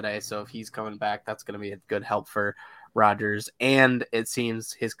practiced today, so if he's coming back, that's going to be a good help for Rodgers. And it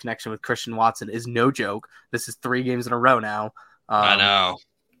seems his connection with Christian Watson is no joke. This is 3 games in a row now. I know.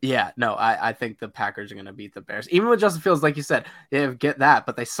 Yeah, no, I think the Packers are going to beat the Bears. Even with Justin Fields, like you said, they get that,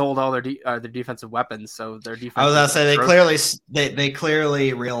 but they sold all their defensive weapons, so their defense. I was going to say they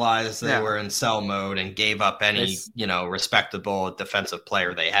clearly realized they were in sell mode and gave up any respectable defensive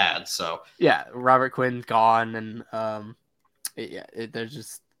player they had. So yeah, Robert Quinn gone, and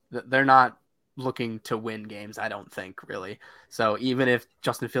they're not looking to win games, I don't think, really. So even if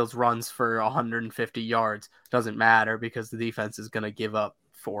Justin Fields runs for 150 yards, doesn't matter because the defense is going to give up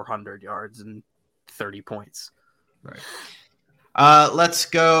 400 yards and 30 points. Right. Let's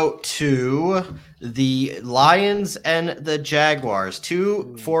go to the Lions and the Jaguars,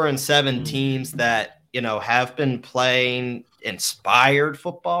 2 4-7 teams that, have been playing inspired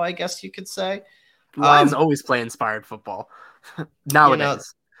football, I guess you could say. Lions always play inspired football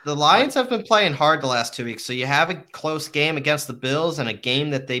nowadays. The Lions have been playing hard the last 2 weeks. So you have a close game against the Bills and a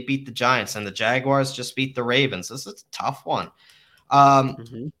game that they beat the Giants, and the Jaguars just beat the Ravens. This is a tough one.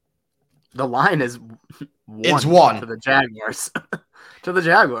 The line is it's 1 to the Jaguars. To the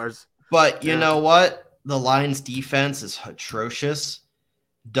Jaguars. But you know what? The Lions defense is atrocious.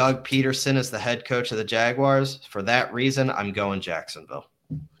 Doug Peterson is the head coach of the Jaguars. For that reason, I'm going Jacksonville.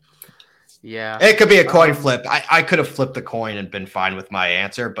 Yeah. It could be a coin flip. I could have flipped the coin and been fine with my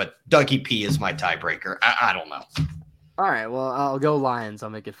answer, but Dougie P is my tiebreaker. I don't know. All right. Well, I'll go Lions. I'll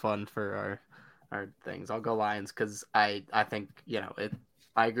make it fun for our things. I'll go Lions because I think,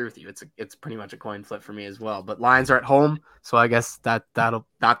 I agree with you. It's pretty much a coin flip for me as well. But Lions are at home, so I guess that'll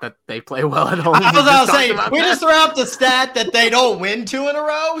not that they play well at home. I was going to say, we just threw out the stat that they don't win 2 in a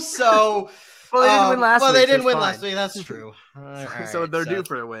row, so... Well, they didn't win last week. Well, they didn't win last week. That's true. All right, so they're due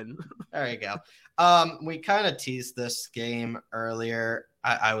for a win. There you go. We kind of teased this game earlier.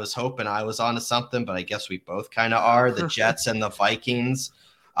 I was hoping I was onto something, but I guess we both kind of are. The Jets and the Vikings.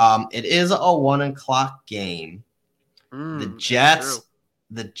 It is a 1:00 game.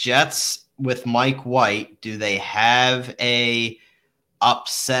 The Jets with Mike White, do they have a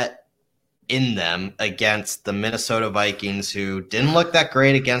upset in them against the Minnesota Vikings, who didn't look that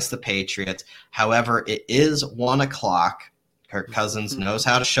great against the Patriots? However, it is 1:00. Kirk Cousins knows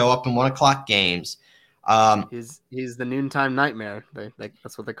how to show up in 1:00 games. He's the noontime nightmare.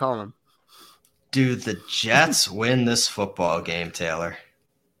 That's what they call him. Do the Jets win this football game, Taylor?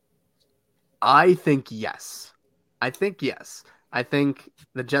 I think yes. I think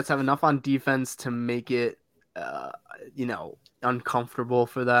the Jets have enough on defense to make it, uncomfortable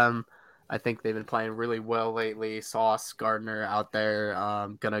for them. I think they've been playing really well lately. Sauce Gardner out there,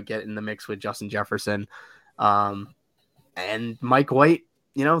 gonna get in the mix with Justin Jefferson, and Mike White.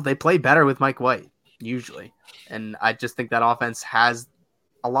 They play better with Mike White usually, and I just think that offense has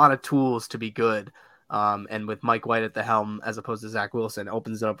a lot of tools to be good. And with Mike White at the helm, as opposed to Zach Wilson,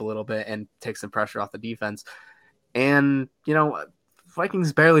 opens it up a little bit and takes some pressure off the defense. And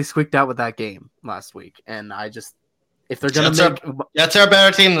Vikings barely squeaked out with that game last week, and if they're gonna Jets are a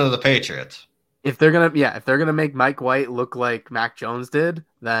better team than the Patriots. If they're gonna make Mike White look like Mac Jones did,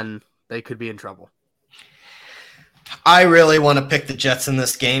 then they could be in trouble. I really want to pick the Jets in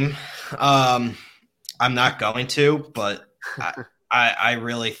this game. I'm not going to, but I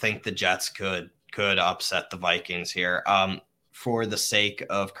really think the Jets could upset the Vikings here. For the sake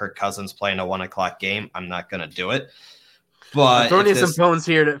of Kirk Cousins playing a 1:00 game, I'm not going to do it. But throwing in some bones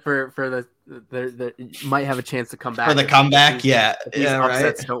here for the might have a chance to come back for the comeback. These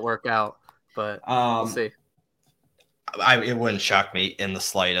upsets don't work out, but we'll see. It wouldn't shock me in the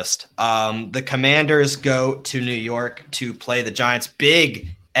slightest. The Commanders go to New York to play the Giants.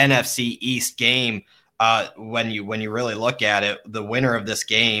 Big NFC East game. When you really look at it, the winner of this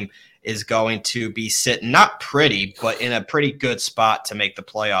game is going to be sitting not pretty, but in a pretty good spot to make the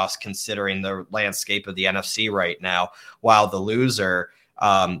playoffs, considering the landscape of the NFC right now, while the loser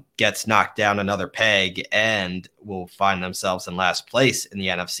gets knocked down another peg and will find themselves in last place in the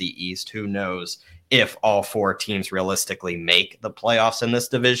NFC East. Who knows if all 4 teams realistically make the playoffs in this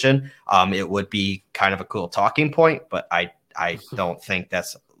division? It would be kind of a cool talking point, but I don't think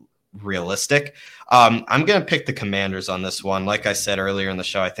that's realistic. I'm going to pick the Commanders on this one. Like I said earlier in the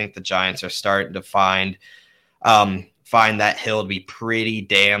show, I think the Giants are starting to find that hill to be pretty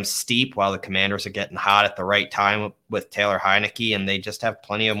damn steep, while the Commanders are getting hot at the right time with Taylor Heineke, and they just have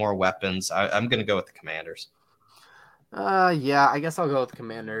plenty of more weapons. I'm going to go with the Commanders. Yeah, I guess I'll go with the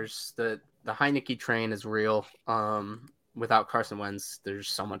Commanders. The Heineke train is real. Without Carson Wentz, they're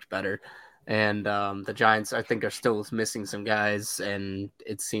so much better. And the Giants, I think, are still missing some guys, and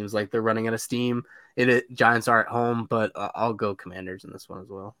it seems like they're running out of steam. Giants are at home, but I'll go Commanders in this one as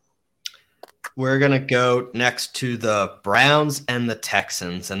well. We're going to go next to the Browns and the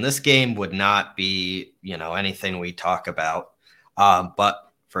Texans, and this game would not be, anything we talk about.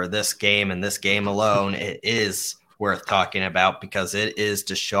 But for this game and this game alone, it is worth talking about because it is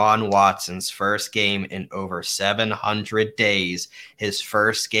Deshaun Watson's first game in over 700 days, his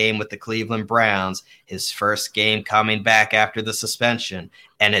first game with the Cleveland Browns, his first game coming back after the suspension,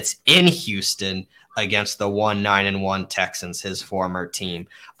 and it's in Houston against the 9-1 Texans, his former team.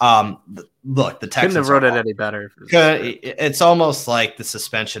 Look, the Texans couldn't have wrote it any better. It's almost like the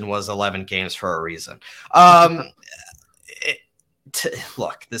suspension was 11 games for a reason.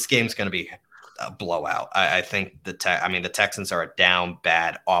 Look, this game's going to be a blowout. I think the Texans are a down,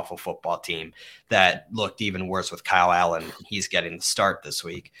 bad, awful football team that looked even worse with Kyle Allen. He's getting the start this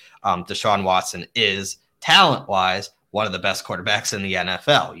week. Deshaun Watson is talent-wise one of the best quarterbacks in the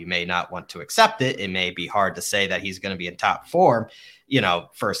NFL. You may not want to accept it. It may be hard to say that he's going to be in top form,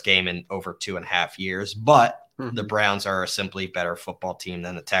 first game in over 2.5 years, but the Browns are a simply better football team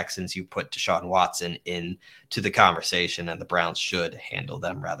than the Texans. You put Deshaun Watson into the conversation, and the Browns should handle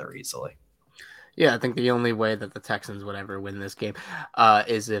them rather easily. Yeah, I think the only way that the Texans would ever win this game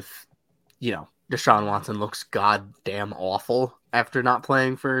is if, Deshaun Watson looks goddamn awful after not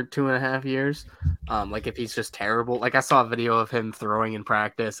playing for 2.5 years. Like if he's just terrible. Like I saw a video of him throwing in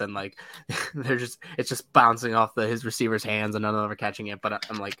practice, and like it's just bouncing off his receiver's hands and none of them are catching it. But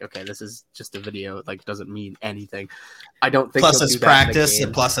I'm like, okay, this is just a video. It like doesn't mean anything. I don't think. Plus it's practice,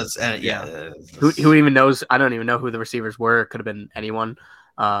 and plus it's yeah. Who even knows? I don't even know who the receivers were. It could have been anyone.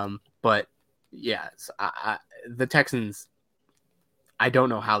 But yeah, the Texans. I don't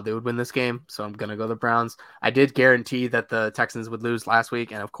know how they would win this game, so I'm going to go the Browns. I did guarantee that the Texans would lose last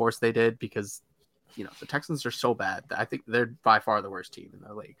week, and of course they did because, the Texans are so bad. I think they're by far the worst team in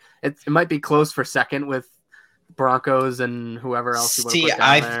the league. It might be close for second with Broncos and whoever else you want to put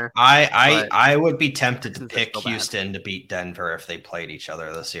down there. I would be tempted to pick Houston to beat Denver if they played each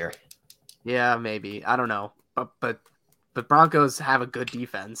other this year. Yeah, maybe. I don't know. But Broncos have a good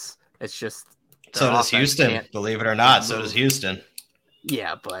defense. It's just so does Houston, believe it or not. So does Houston.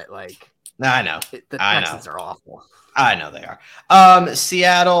 Yeah, but like, I know the Texans are awful. I know they are.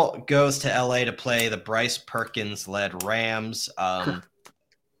 Seattle goes to LA to play the Bryce Perkins led Rams. I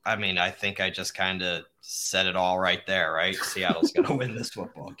think I just kind of said it all right there, right? Seattle's going to win this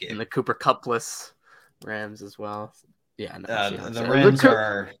football game. And the Cooper Cup-less Rams as well. Yeah, no, the Rams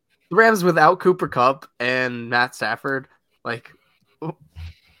are the Rams without Cooper Kupp and Matt Stafford. Like,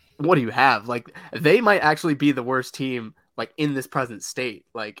 what do you have? Like, they might actually be the worst team. Like in this present state,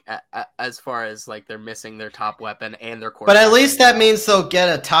 like as far as like they're missing their top weapon and their quarterback. But at least that means they'll get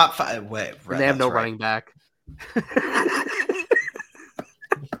a top 5. Wait, and they have no running back.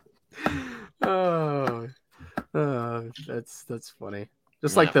 That's funny.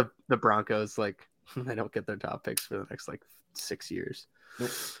 Just like the Broncos, like they don't get their top picks for the next like 6 years.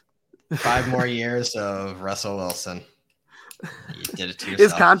 5 more years of Russell Wilson. You did it to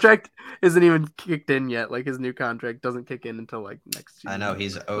yourself. His contract isn't even kicked in yet. Like his new contract doesn't kick in until like next season. I know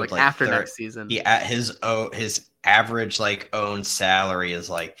he's owed like after next season. His average like owned salary is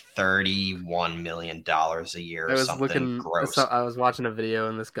like $31 million a year. Gross. I was watching a video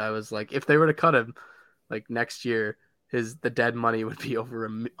and this guy was like, if they were to cut him like next year, the dead money would be over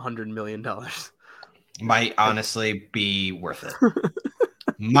 $100 million. Might honestly be worth it.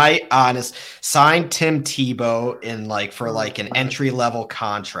 Sign Tim Tebow in for an entry level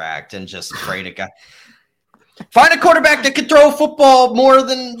contract and just trade a guy. Find a quarterback that could throw a football more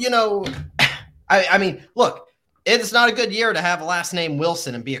than I mean, look, it's not a good year to have a last name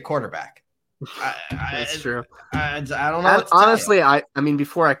Wilson and be a quarterback. That's true. I don't know. Honestly, I mean,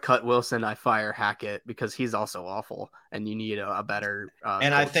 before I cut Wilson, I fire Hackett because he's also awful, and you need a better.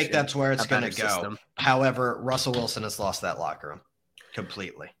 And I think that's where it's going to go. System. However, Russell Wilson has lost that locker room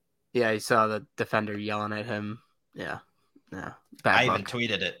completely. Yeah, you saw the defender yelling at him. Yeah, Yeah, I bad even luck.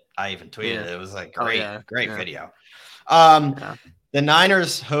 tweeted it. It was like great video. Yeah. The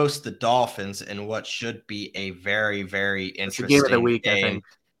Niners host the Dolphins in what should be a very, very It's the game of the interesting week, I game.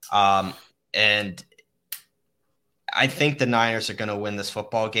 think. And I think the Niners are going to win this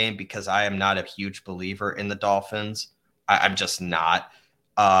football game because I am not a huge believer in the Dolphins. I'm just not.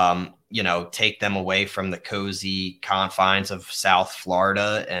 Take them away from the cozy confines of South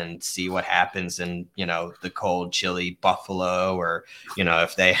Florida and see what happens in, the cold, chilly Buffalo, or,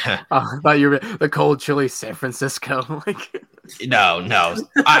 if they. I thought you were the cold, chilly San Francisco. No.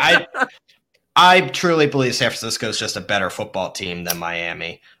 I truly believe San Francisco is just a better football team than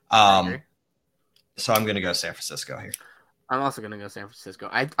Miami. So I'm going to go San Francisco here. I'm also going to go San Francisco.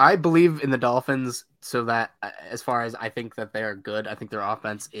 I believe in the Dolphins so that as far as I think that they are good, I think their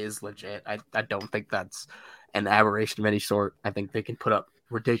offense is legit. I don't think that's an aberration of any sort. I think they can put up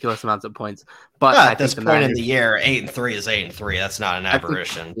ridiculous amounts of points. But at this point in the year, 8-3 is 8-3. That's not an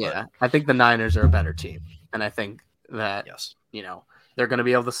aberration. I think the Niners are a better team. And I think that, they're going to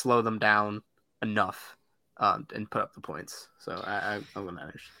be able to slow them down enough and put up the points. So I'm going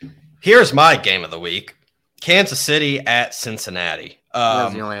Niners. Here's my game of the week. Kansas City at Cincinnati.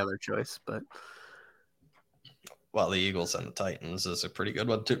 That's the only other choice, but the Eagles and the Titans is a pretty good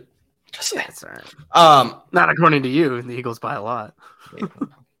one too. That's all right. Not according to you. The Eagles by a lot.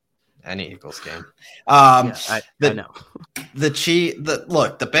 Any Eagles game. I know. The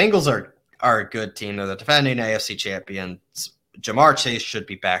Bengals are a good team. They're the defending AFC champions. Ja'Marr Chase should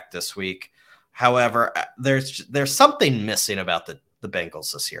be back this week. However, there's something missing about the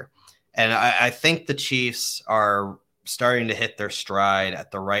Bengals this year. And I think the Chiefs are starting to hit their stride at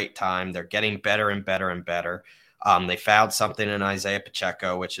the right time. They're getting better and better and better. They found something in Isaiah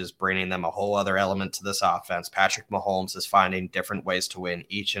Pacheco, which is bringing them a whole other element to this offense. Patrick Mahomes is finding different ways to win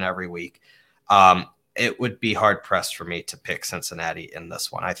each and every week. It would be hard-pressed for me to pick Cincinnati in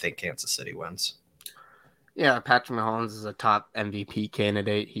this one. I think Kansas City wins. Yeah, Patrick Mahomes is a top MVP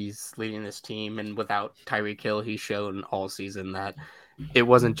candidate. He's leading this team, and without Tyreek Hill, he's shown all season that it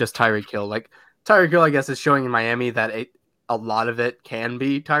wasn't just Tyreek Hill. Like Tyreek Hill, I guess, is showing in Miami that a lot of it can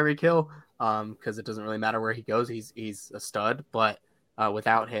be Tyreek Hill because it doesn't really matter where he goes. He's a stud, but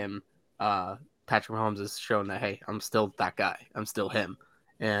without him, Patrick Mahomes has shown that, hey, I'm still that guy. I'm still him.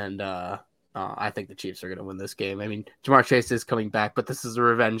 And I think the Chiefs are going to win this game. I mean, Ja'Marr Chase is coming back, but this is a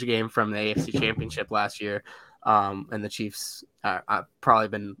revenge game from the AFC Championship last year. And the Chiefs have probably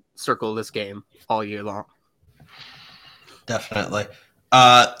been circling this game all year long. Definitely.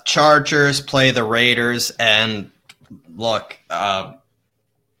 Chargers play the Raiders, and look,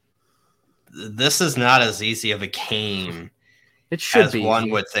 this is not as easy of a game as one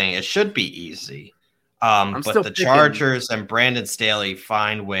would think. It should be easy. But the Chargers and Brandon Staley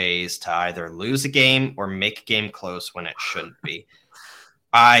find ways to either lose a game or make a game close when it shouldn't be,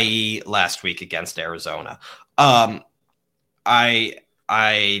 i.e. last week against Arizona. I'm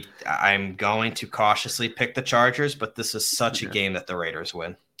going to cautiously pick the Chargers, but this is such a game that the Raiders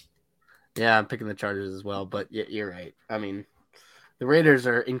win. Yeah, I'm picking the Chargers as well, but you're right. I mean, the Raiders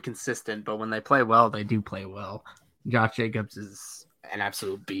are inconsistent, but when they play well, they do play well. Josh Jacobs is an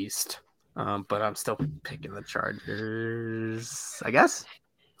absolute beast, but I'm still picking the Chargers, I guess.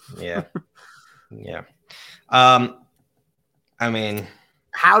 Yeah. I mean,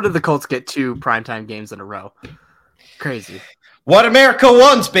 how did the Colts get 2 primetime games in a row? Crazy. What America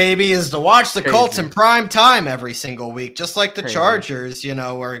wants, baby, is to watch the Colts in prime time every single week, just like the Chargers,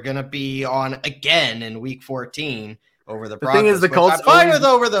 are going to be on again in week 14 over the Broncos. The thing is, the Colts I'm fine with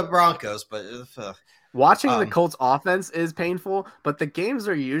over the Broncos, but watching the Colts offense is painful, but the games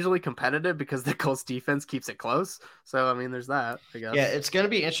are usually competitive because the Colts defense keeps it close. So, I mean, there's that, I guess. Yeah, it's going to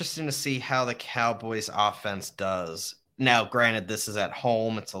be interesting to see how the Cowboys offense does. Now, granted, this is at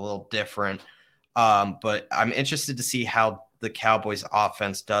home. It's a little different. But I'm interested to see how the Cowboys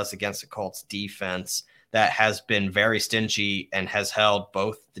offense does against the Colts defense that has been very stingy and has held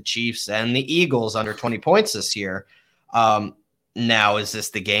both the Chiefs and the Eagles under 20 points this year. Now, is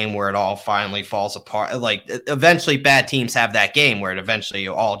this the game where it all finally falls apart? Like, eventually bad teams have that game where it eventually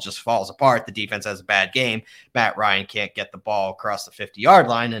all just falls apart. The defense has a bad game. Matt Ryan can't get the ball across the 50-yard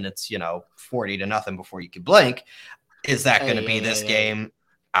line, and it's, 40-0 before you can blink. Is that going to be this game?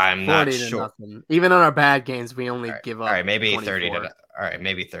 I'm not sure. Even on our bad games, we only give up. All right, maybe 24. 30-0. All right,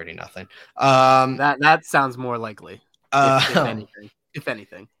 maybe 30-0. That sounds more likely. If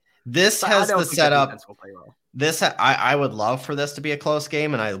anything, this has the setup. I would love for this to be a close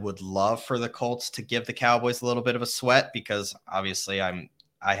game, and I would love for the Colts to give the Cowboys a little bit of a sweat because obviously I'm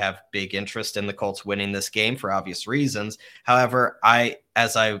I have big interest in the Colts winning this game for obvious reasons. However,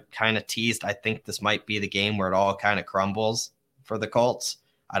 as I kind of teased, I think this might be the game where it all kind of crumbles for the Colts.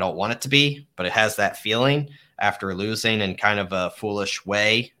 I don't want it to be, but it has that feeling after losing in kind of a foolish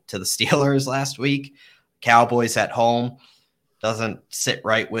way to the Steelers last week. Cowboys at home doesn't sit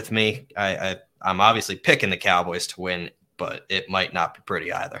right with me. I'm obviously picking the Cowboys to win, but it might not be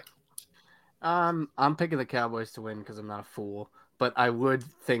pretty either. I'm picking the Cowboys to win because I'm not a fool. But I would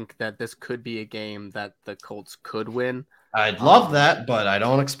think that this could be a game that the Colts could win. I'd love that, but I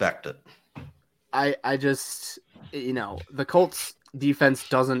don't expect it. I just, the Colts defense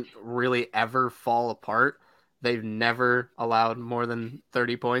doesn't really ever fall apart. They've never allowed more than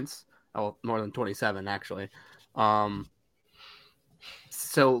 30 points. Oh, more than 27, actually.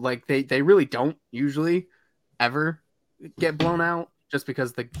 So, like, they really don't usually ever get blown out just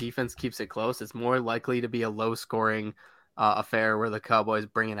because the defense keeps it close. It's more likely to be a low-scoring affair where the Cowboys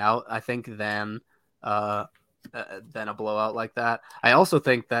bring it out, I think, than a blowout like that. I also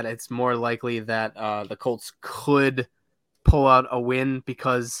think that it's more likely that the Colts could pull out a win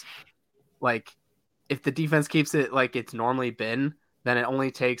because, like, if the defense keeps it like it's normally been, then it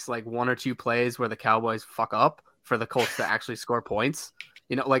only takes like one or two plays where the Cowboys fuck up for the Colts to actually score points.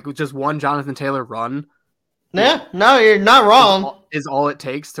 Like just one Jonathan Taylor run. Yeah, no, you're not wrong. Is all it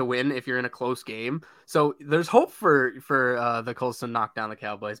takes to win if you're in a close game. So there's hope for the Colts to knock down the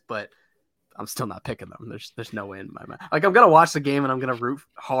Cowboys, but I'm still not picking them. There's no way in my mind. Like, I'm gonna watch the game and I'm gonna root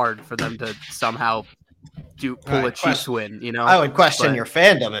hard for them to somehow pull a Chiefs win. I would question your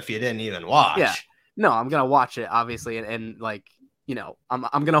fandom if you didn't even watch. Yeah, no, I'm gonna watch it obviously, and like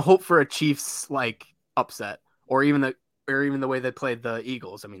I'm gonna hope for a Chiefs like upset or even the way they played the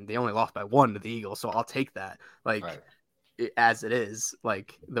Eagles. I mean, they only lost by 1 to the Eagles, so I'll take that. Like. Right. As it is,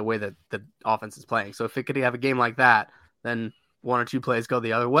 like the way that the offense is playing. So if it could have a game like that, then 1 or 2 plays go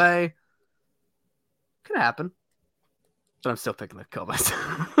the other way. Could happen. But I'm still picking the Cowboys.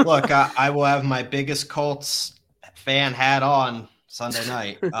 Look, I will have my biggest Colts fan hat on Sunday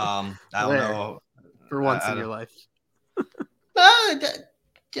night. I don't know. For once in your life.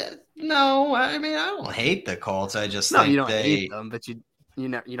 No, I mean, I don't hate the Colts. I just think you don't hate them, but you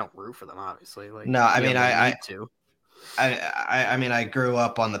don't root for them, obviously. Like, no, I mean, I mean, I grew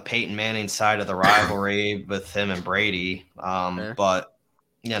up on the Peyton Manning side of the rivalry with him and Brady. But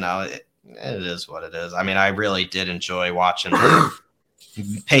it is what it is. I mean, I really did enjoy watching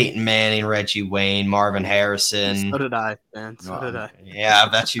Peyton Manning, Reggie Wayne, Marvin Harrison. So did I, man. So did I. Yeah, I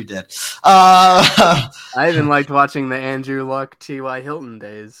bet you did. I even liked watching the Andrew Luck, T.Y. Hilton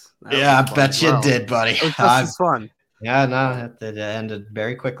days. I bet you did, buddy. It was just fun. Yeah, no, it ended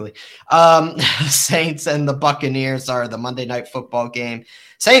very quickly. Saints and the Buccaneers are the Monday Night Football game.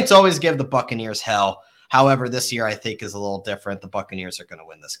 Saints always give the Buccaneers hell. However, this year I think is a little different. The Buccaneers are going to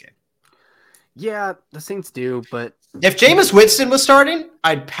win this game. Yeah, the Saints do, but... If Jameis Winston was starting,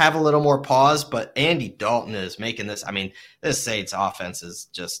 I'd have a little more pause, but Andy Dalton is making this... I mean, this Saints offense is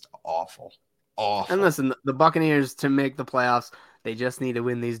just awful. Awful. And listen, the Buccaneers, to make the playoffs... They just need to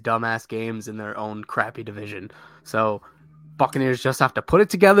win these dumbass games in their own crappy division. So Buccaneers just have to put it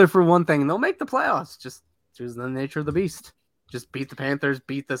together for one thing, and they'll make the playoffs. Just the nature of the beast. Just beat the Panthers,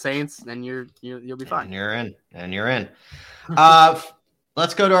 beat the Saints, and you'll be fine. And you're in.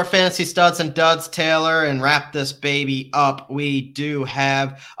 Let's go to our fantasy studs and duds, Taylor, and wrap this baby up. We do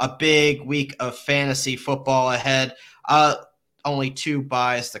have a big week of fantasy football ahead. Only 2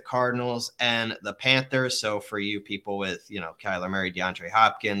 buys, the Cardinals and the Panthers. So for you people with, Kyler Murray, DeAndre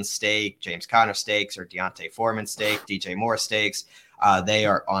Hopkins stake, James Conner stakes, or Deontay Foreman stake, DJ Moore stakes, they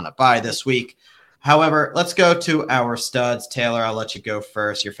are on a buy this week. However, let's go to our studs. Taylor, I'll let you go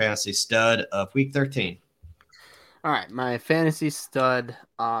first. Your fantasy stud of week 13. All right, my fantasy stud,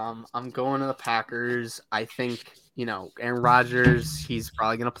 I'm going to the Packers. I think, Aaron Rodgers, he's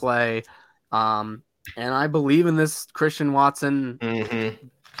probably going to play. And I believe in this Christian Watson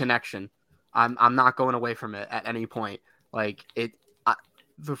connection. I'm not going away from it at any point. Like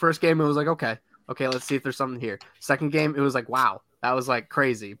the first game, it was like, okay, let's see if there's something here. Second game, it was like, wow, that was like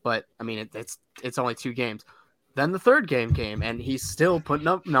crazy. But I mean, it's only 2 games. Then the third game came, and he's still putting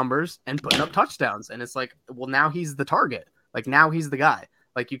up numbers and putting up touchdowns. And it's like, well, now he's the target. Like now he's the guy.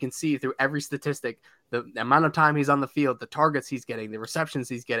 Like you can see through every statistic, the amount of time he's on the field, the targets he's getting, the receptions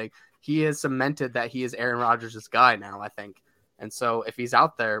he's getting. He has cemented that he is Aaron Rodgers' guy now, I think. And so if he's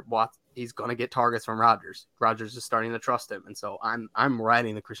out there, he's going to get targets from Rodgers. Rodgers is starting to trust him. And so I'm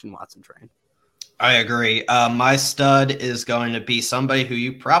riding the Christian Watson train. I agree. My stud is going to be somebody who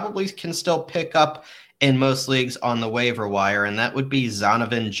you probably can still pick up in most leagues on the waiver wire, and that would be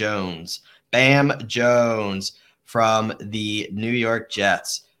Zonovan Jones. Bam Jones. from the New York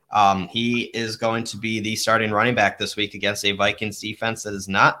Jets. He is going to be the starting running back this week against a Vikings defense that is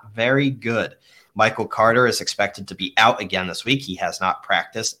not very good. Michael Carter is expected to be out again this week. He has not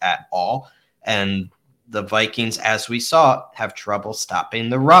practiced at all. And the Vikings, as we saw, have trouble stopping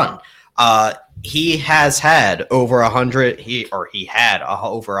the run. He has had over 100. He had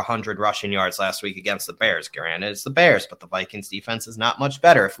over 100 rushing yards last week against the Bears. Granted, it's the Bears, but the Vikings defense is not much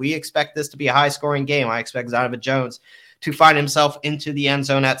better. If we expect this to be a high-scoring game, I expect Zonovan Jones to find himself into the end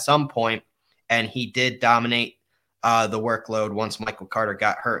zone at some point, and he did dominate the workload once Michael Carter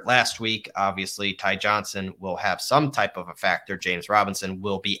got hurt last week. Obviously, Ty Johnson will have some type of a factor. James Robinson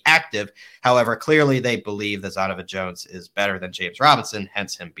will be active. However, clearly they believe that Zonovan Jones is better than James Robinson,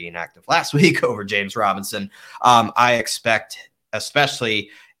 hence him being active last week over James Robinson. I expect, especially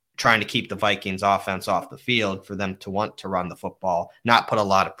trying to keep the Vikings offense off the field, for them to want to run the football, not put a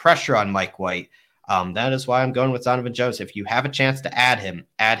lot of pressure on Mike White. That is why I'm going with Zonovan Jones. If you have a chance to add him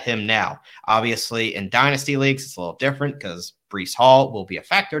now. Obviously, in dynasty leagues, it's a little different because Breece Hall will be a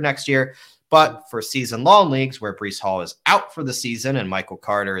factor next year. But for season-long leagues where Breece Hall is out for the season and Michael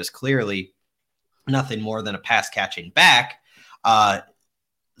Carter is clearly nothing more than a pass-catching back,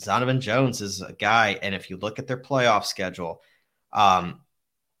 Zonovan Jones is a guy. And if you look at their playoff schedule,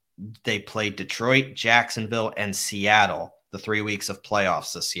 they played Detroit, Jacksonville, and Seattle the 3 weeks of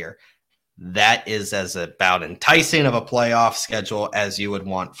playoffs this year. That is as about enticing of a playoff schedule as you would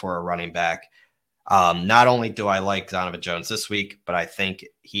want for a running back. Not only do I like Zonovan Jones this week, but I think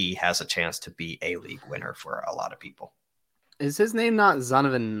he has a chance to be a league winner for a lot of people. Is his name not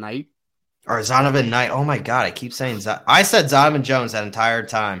Zonovan Knight? Or Zonovan Knight? Oh my God, I keep saying I said Zonovan Jones that entire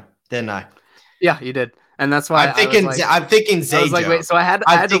time, didn't I? Yeah, you did. And that's why I'm thinking Zay Jones. Wait, so I had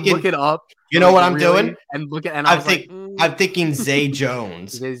to look it up. You know what I'm doing? And look at, and I'm thinking Zay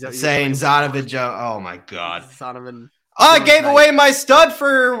Jones, saying Zonovan Jones. Oh my God, Zonovan. Oh, I gave away my stud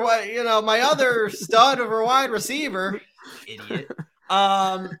for my other stud of a wide receiver. Idiot.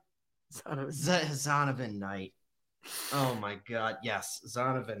 Zonovan Knight. Oh my God, yes,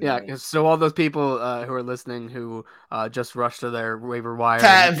 Zonovan. Yeah, Knight. So all those people who are listening who just rushed to their waiver wire,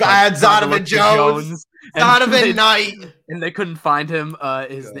 I had Zonovan Jones, Zonovan Knight, and they couldn't find him.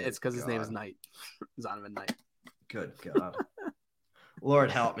 It's because his name is Knight, Zonovan Knight. Good God, Lord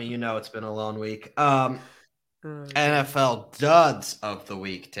help me! It's been a long week. NFL duds of the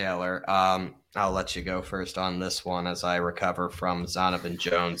week, Taylor. I'll let you go first on this one as I recover from Zonovan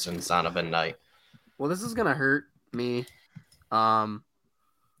Jones and Zonovan Knight. Well, this is gonna hurt me,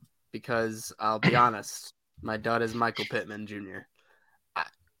 because I'll be honest, my dud is Michael Pittman Jr.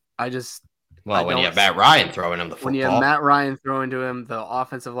 When you have Matt Ryan throwing him the football. When you have Matt Ryan throwing to him, the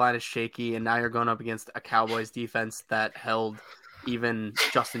offensive line is shaky, and now you're going up against a Cowboys defense that held even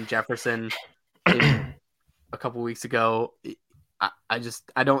Justin Jefferson a couple weeks ago. I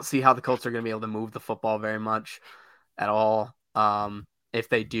don't see how the Colts are going to be able to move the football very much at all. If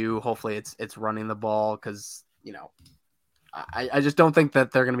they do, hopefully it's running the ball, because I just don't think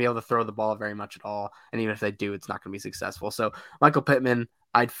that they're going to be able to throw the ball very much at all. And even if they do, it's not going to be successful. So Michael Pittman,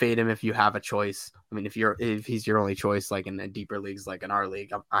 I'd fade him if you have a choice. I mean, if he's your only choice, like in deeper leagues, like in our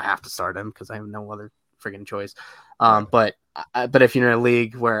league, I have to start him because I have no other freaking choice. But if you're in a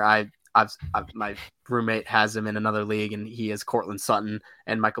league where my roommate has him in another league and he is Cortland Sutton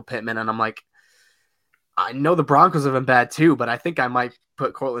and Michael Pittman, and I'm like, I know the Broncos have been bad too, but I think I might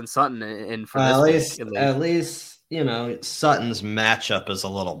put Cortland Sutton in for this. At least Sutton's matchup is a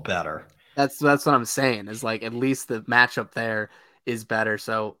little better. That's what I'm saying. Is like at least the matchup there is better.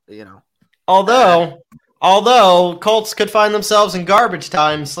 So Although Colts could find themselves in garbage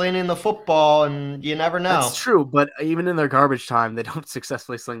time slinging the football, and you never know. That's true, but even in their garbage time, they don't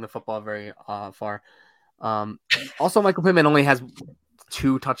successfully sling the football very far. Also, Michael Pittman only has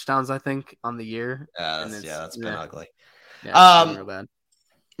 2 touchdowns, I think, on the year. That's been ugly. Yeah, it's real bad.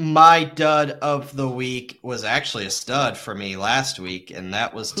 My dud of the week was actually a stud for me last week, and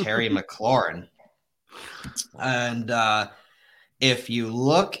that was Terry McLaurin. And if you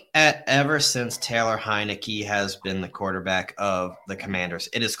look at ever since Taylor Heineke has been the quarterback of the Commanders,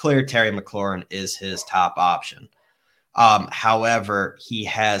 it is clear Terry McLaurin is his top option. However, he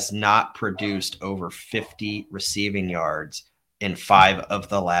has not produced over 50 receiving yards in 5 of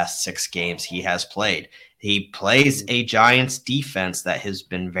the last 6 games he has played. He plays a Giants defense that has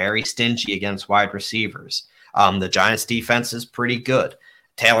been very stingy against wide receivers. The Giants defense is pretty good.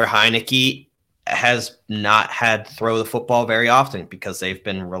 Taylor Heineke has not had to throw the football very often because they've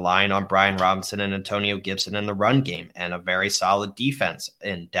been relying on Brian Robinson and Antonio Gibson in the run game and a very solid defense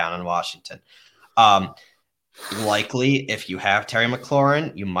down in Washington. Likely, if you have Terry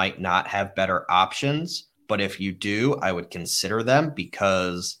McLaurin, you might not have better options, But if you do, I would consider them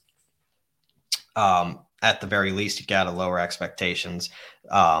because at the very least, you got to lower expectations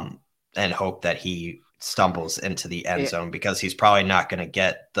and hope that he stumbles into the end zone because he's probably not going to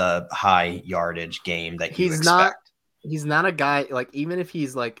get the high yardage game that you expect. He's not a guy, like, even if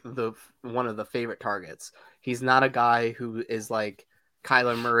he's like one of the favorite targets, he's not a guy who is like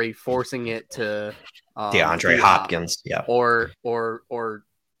Kyler Murray forcing it to DeAndre Hopkins, or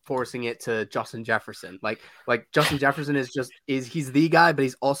forcing it to Justin Jefferson. Like Justin Jefferson he's the guy, but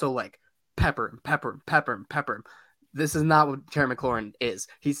he's also like pepper him. This is not what Terry McLaurin is.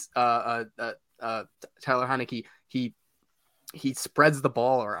 He's Tyler Heinicke. He spreads the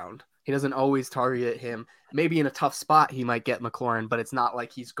ball around. He doesn't always target him. Maybe in a tough spot, he might get McLaurin, but it's not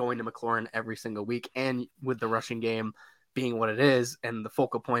like he's going to McLaurin every single week. And with the rushing game being what it is and the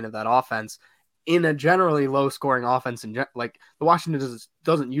focal point of that offense, in a generally low-scoring offense, and like the Washington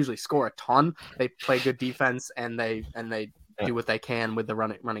doesn't usually score a ton. They play good defense and they do what they can with the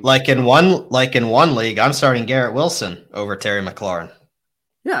running. Like in one league, I'm starting Garrett Wilson over Terry McLaurin.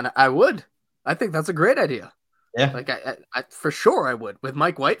 Yeah, and I would. I think that's a great idea. Yeah, like I for sure I would with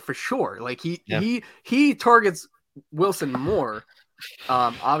Mike White for sure. Like he targets Wilson more,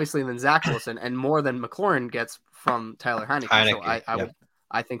 obviously than Zach Wilson, and more than McLaurin gets from Tyler Heinicke. So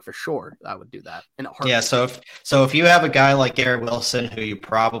I think for sure I would do that. Yeah. So if you have a guy like Garrett Wilson who you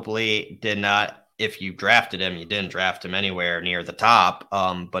probably did not, if you drafted him, you didn't draft him anywhere near the top.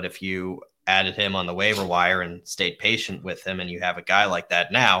 But if you added him on the waiver wire and stayed patient with him, and you have a guy like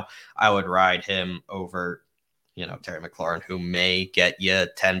that now, I would ride him over, Terry McLaurin, who may get you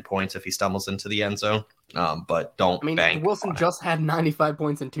 10 points if he stumbles into the end zone. But don't bank. Wilson just had 95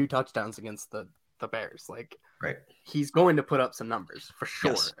 points and 2 touchdowns against the Bears. Like, right. He's going to put up some numbers for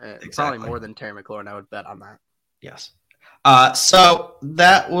sure. Yes, exactly. Probably more than Terry McLaurin. I would bet on that. Yes. So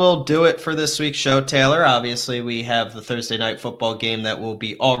that will do it for this week's show, Taylor. Obviously, we have the Thursday night football game that will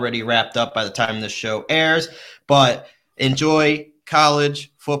be already wrapped up by the time this show airs. But enjoy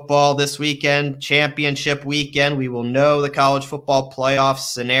college football this weekend, championship weekend. We will know the college football playoff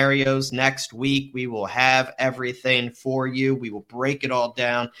scenarios next week. We will have everything for you. We will break it all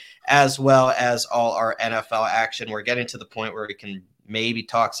down, as well as all our NFL action. We're getting to the point where we can maybe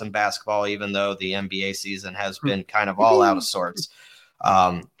talk some basketball, even though the NBA season has been kind of all out of sorts.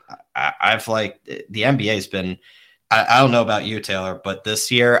 I've liked the NBA has been, I don't know about you, Taylor, but this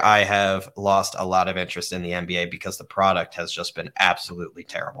year I have lost a lot of interest in the NBA because the product has just been absolutely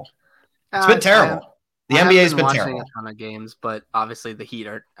terrible. It's been terrible. The NBA has been terrible. A ton of games, but obviously the Heat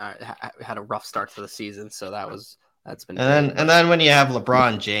had a rough start to the season, so that's been. And then when you have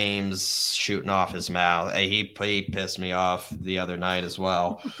LeBron James shooting off his mouth, he pissed me off the other night as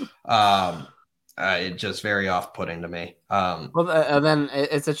well. It's just very off-putting to me. Then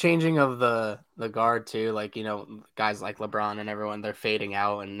it's a changing of the guard too. Like, guys like LeBron and everyone, they're fading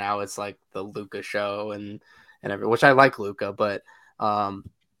out, and now it's like the Luka show and which I like Luka, but I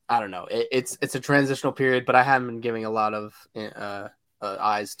don't know. It's a transitional period, but I haven't been giving a lot of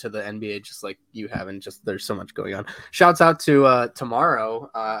eyes to the NBA just like you have, and just there's so much going on. Shouts out to tomorrow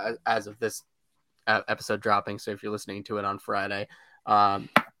as of this episode dropping. So if you're listening to it on Friday,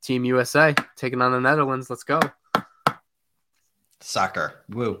 Team USA taking on the Netherlands. Let's go. Soccer.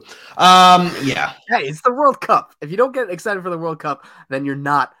 Woo. Yeah. Hey, it's the World Cup. If you don't get excited for the World Cup, then you're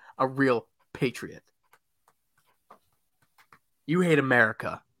not a real patriot. You hate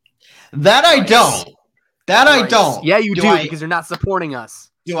America. That I don't. That I don't. Yeah, you do because you're not supporting us.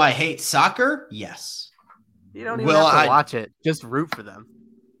 Do I hate soccer? Yes. You don't even have to watch it. Just root for them.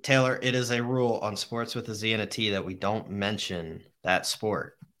 Taylor, it is a rule on Sports with a Z and a T that we don't mention that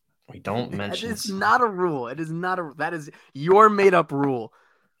sport. We don't mention. It's not a rule. It is not that is your made up rule.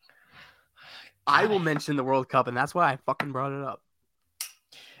 I will mention the World Cup, and that's why I fucking brought it up.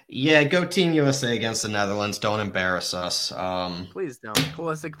 Yeah, go Team USA against the Netherlands. Don't embarrass us. Please don't.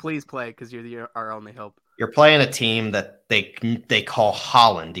 Pulisic, please play because you're our only hope. You're playing a team that they call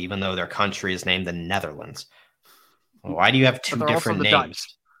Holland, even though their country is named the Netherlands. Why do you have two different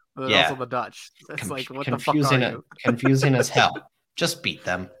names? They're also the Dutch. It's like, what the fuck are you? Confusing as hell. Just beat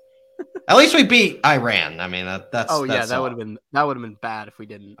them. At least we beat Iran. I mean, that's. Oh yeah, that would have been bad if we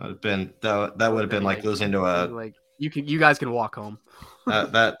didn't. That would have been like losing to a. Like you guys can walk home.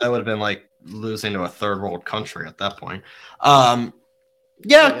 that would have been like losing to a third world country at that point.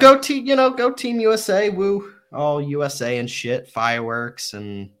 Yeah, go Team USA. Woo, all USA and shit, fireworks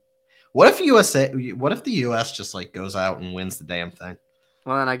and. What if the US just like goes out and wins the damn thing?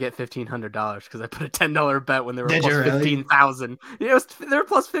 Well, then I get $1,500 because I put a $10 bet when they were plus 15,000. Yeah, they were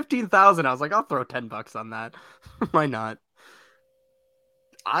plus 15,000. I was like, I'll throw $10 on that. Why not?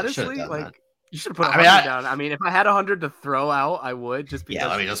 Honestly, like, You should have put 100 down. I mean, if I had 100 to throw out, I would just because. Yeah,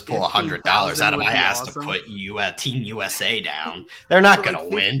 let me just pull $100 out of my ass to put Team USA down. They're not going to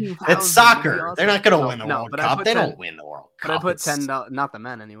win. It's soccer. Awesome. They're not going to win the World Cup. They don't win the World Cup. But I put $10, not the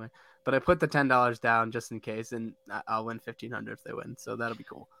men anyway. But I put the $10 down just in case, and I'll win $1,500 if they win. So that'll be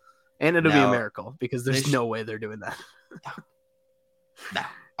cool, and it'll be a miracle because there's no way they're doing that. No,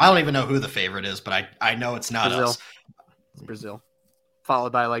 I don't even know who the favorite is, but I know it's not Brazil. us. It's Brazil,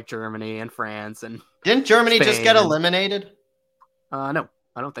 followed by like Germany and France and. Didn't Germany Spain. just get eliminated? No,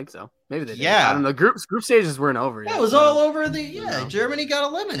 I don't think so. Maybe they did. Yeah. I don't know. Group stages weren't over yet. Yeah, it was all over Germany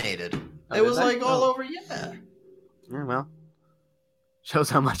got eliminated. It was like all over. Yeah. Yeah, well, shows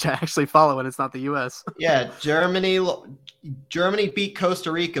how much I actually follow when it's not the U.S. Yeah, Germany beat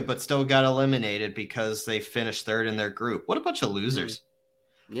Costa Rica, but still got eliminated because they finished third in their group. What a bunch of losers.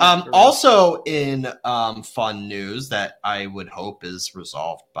 Yeah, also in fun news that I would hope is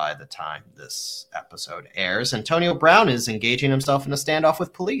resolved by the time this episode airs, Antonio Brown is engaging himself in a standoff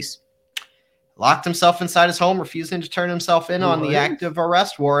with police. Locked himself inside his home, refusing to turn himself in on the active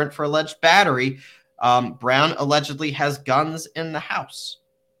arrest warrant for alleged battery. Brown allegedly has guns in the house.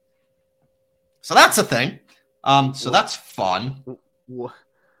 So that's a thing. So that's fun. Yep.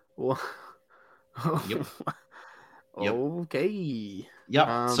 Okay. Yep.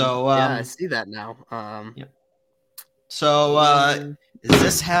 Yeah, I see that now. Yep. So is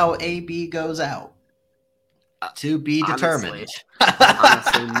this how AB goes out? To be determined.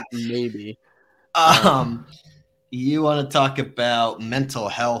 Honestly, maybe. You want to talk about mental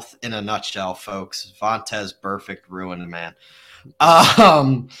health in a nutshell, folks? Vontaze Burfict ruined, man.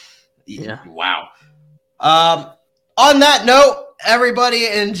 Yeah. Wow. On that note, everybody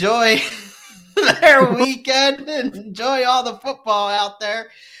enjoy their weekend. Enjoy all the football out there.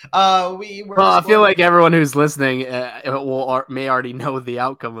 I feel like everyone who's listening may already know the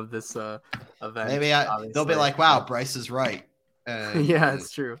outcome of this event. Maybe they'll be like, "Wow, Bryce is right." Yeah,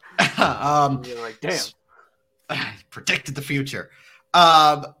 it's true. You're like, "Damn, predicted the future."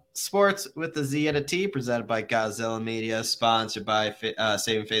 Sports with the Z and a T, presented by Godzilla Media, sponsored by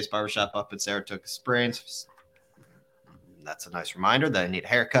Saving Face Barbershop up in Saratoga Springs. That's a nice reminder that I need a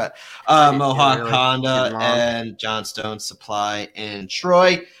haircut. Mohawk Honda and Johnstone Supply in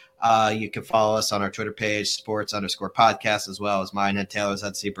Troy. You can follow us on our Twitter page, sports_podcast, as well as mine and Taylor's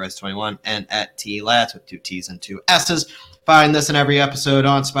at CBryce21 and at TLats with 2 T's and 2 S's. Find this in every episode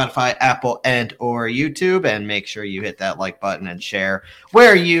on Spotify, Apple, and or YouTube. And make sure you hit that like button and share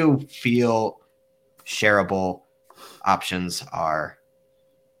where you feel shareable options are.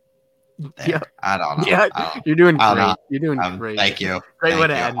 There. Yeah, I don't know. Yeah, you're doing great. You're doing great. Thank you. Great way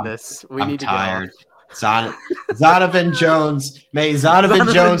to end this. We need tired. To go. Zonovan Jones. May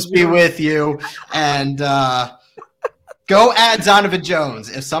Zonovan Jones be with you. And go add Zonovan Jones.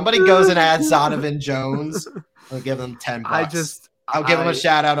 If somebody goes and adds Zonovan Jones, I'll give them $10. I'll give him a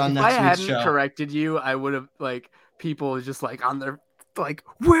shout out on next week's show. If I hadn't corrected you, I would have people just on their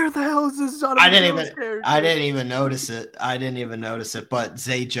where the hell is this Zonovan Jones? I didn't even notice it. But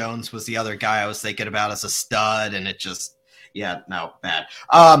Zay Jones was the other guy I was thinking about as a stud, and it just bad. That.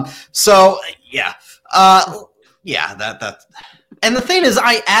 And the thing is,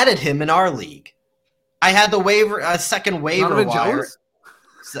 I added him in our league. I had the second waiver Zonovan wire. Jones?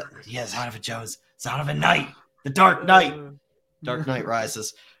 Zonovan Jones. Zonovan Knight. The Dark Knight. Dark Knight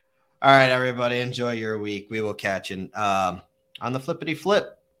rises. All right, everybody, enjoy your week. We will catch you on the flippity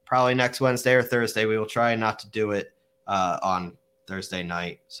flip, probably next Wednesday or Thursday. We will try not to do it on Thursday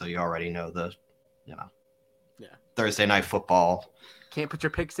night, so you already know Thursday night football. Can't put your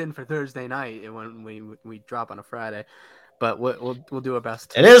picks in for Thursday night when we drop on a Friday, but we'll do our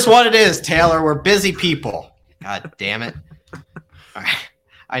best. It is what it is, Taylor. We're busy people. God damn it! All right,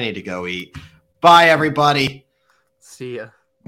 I need to go eat. Bye, everybody. See ya.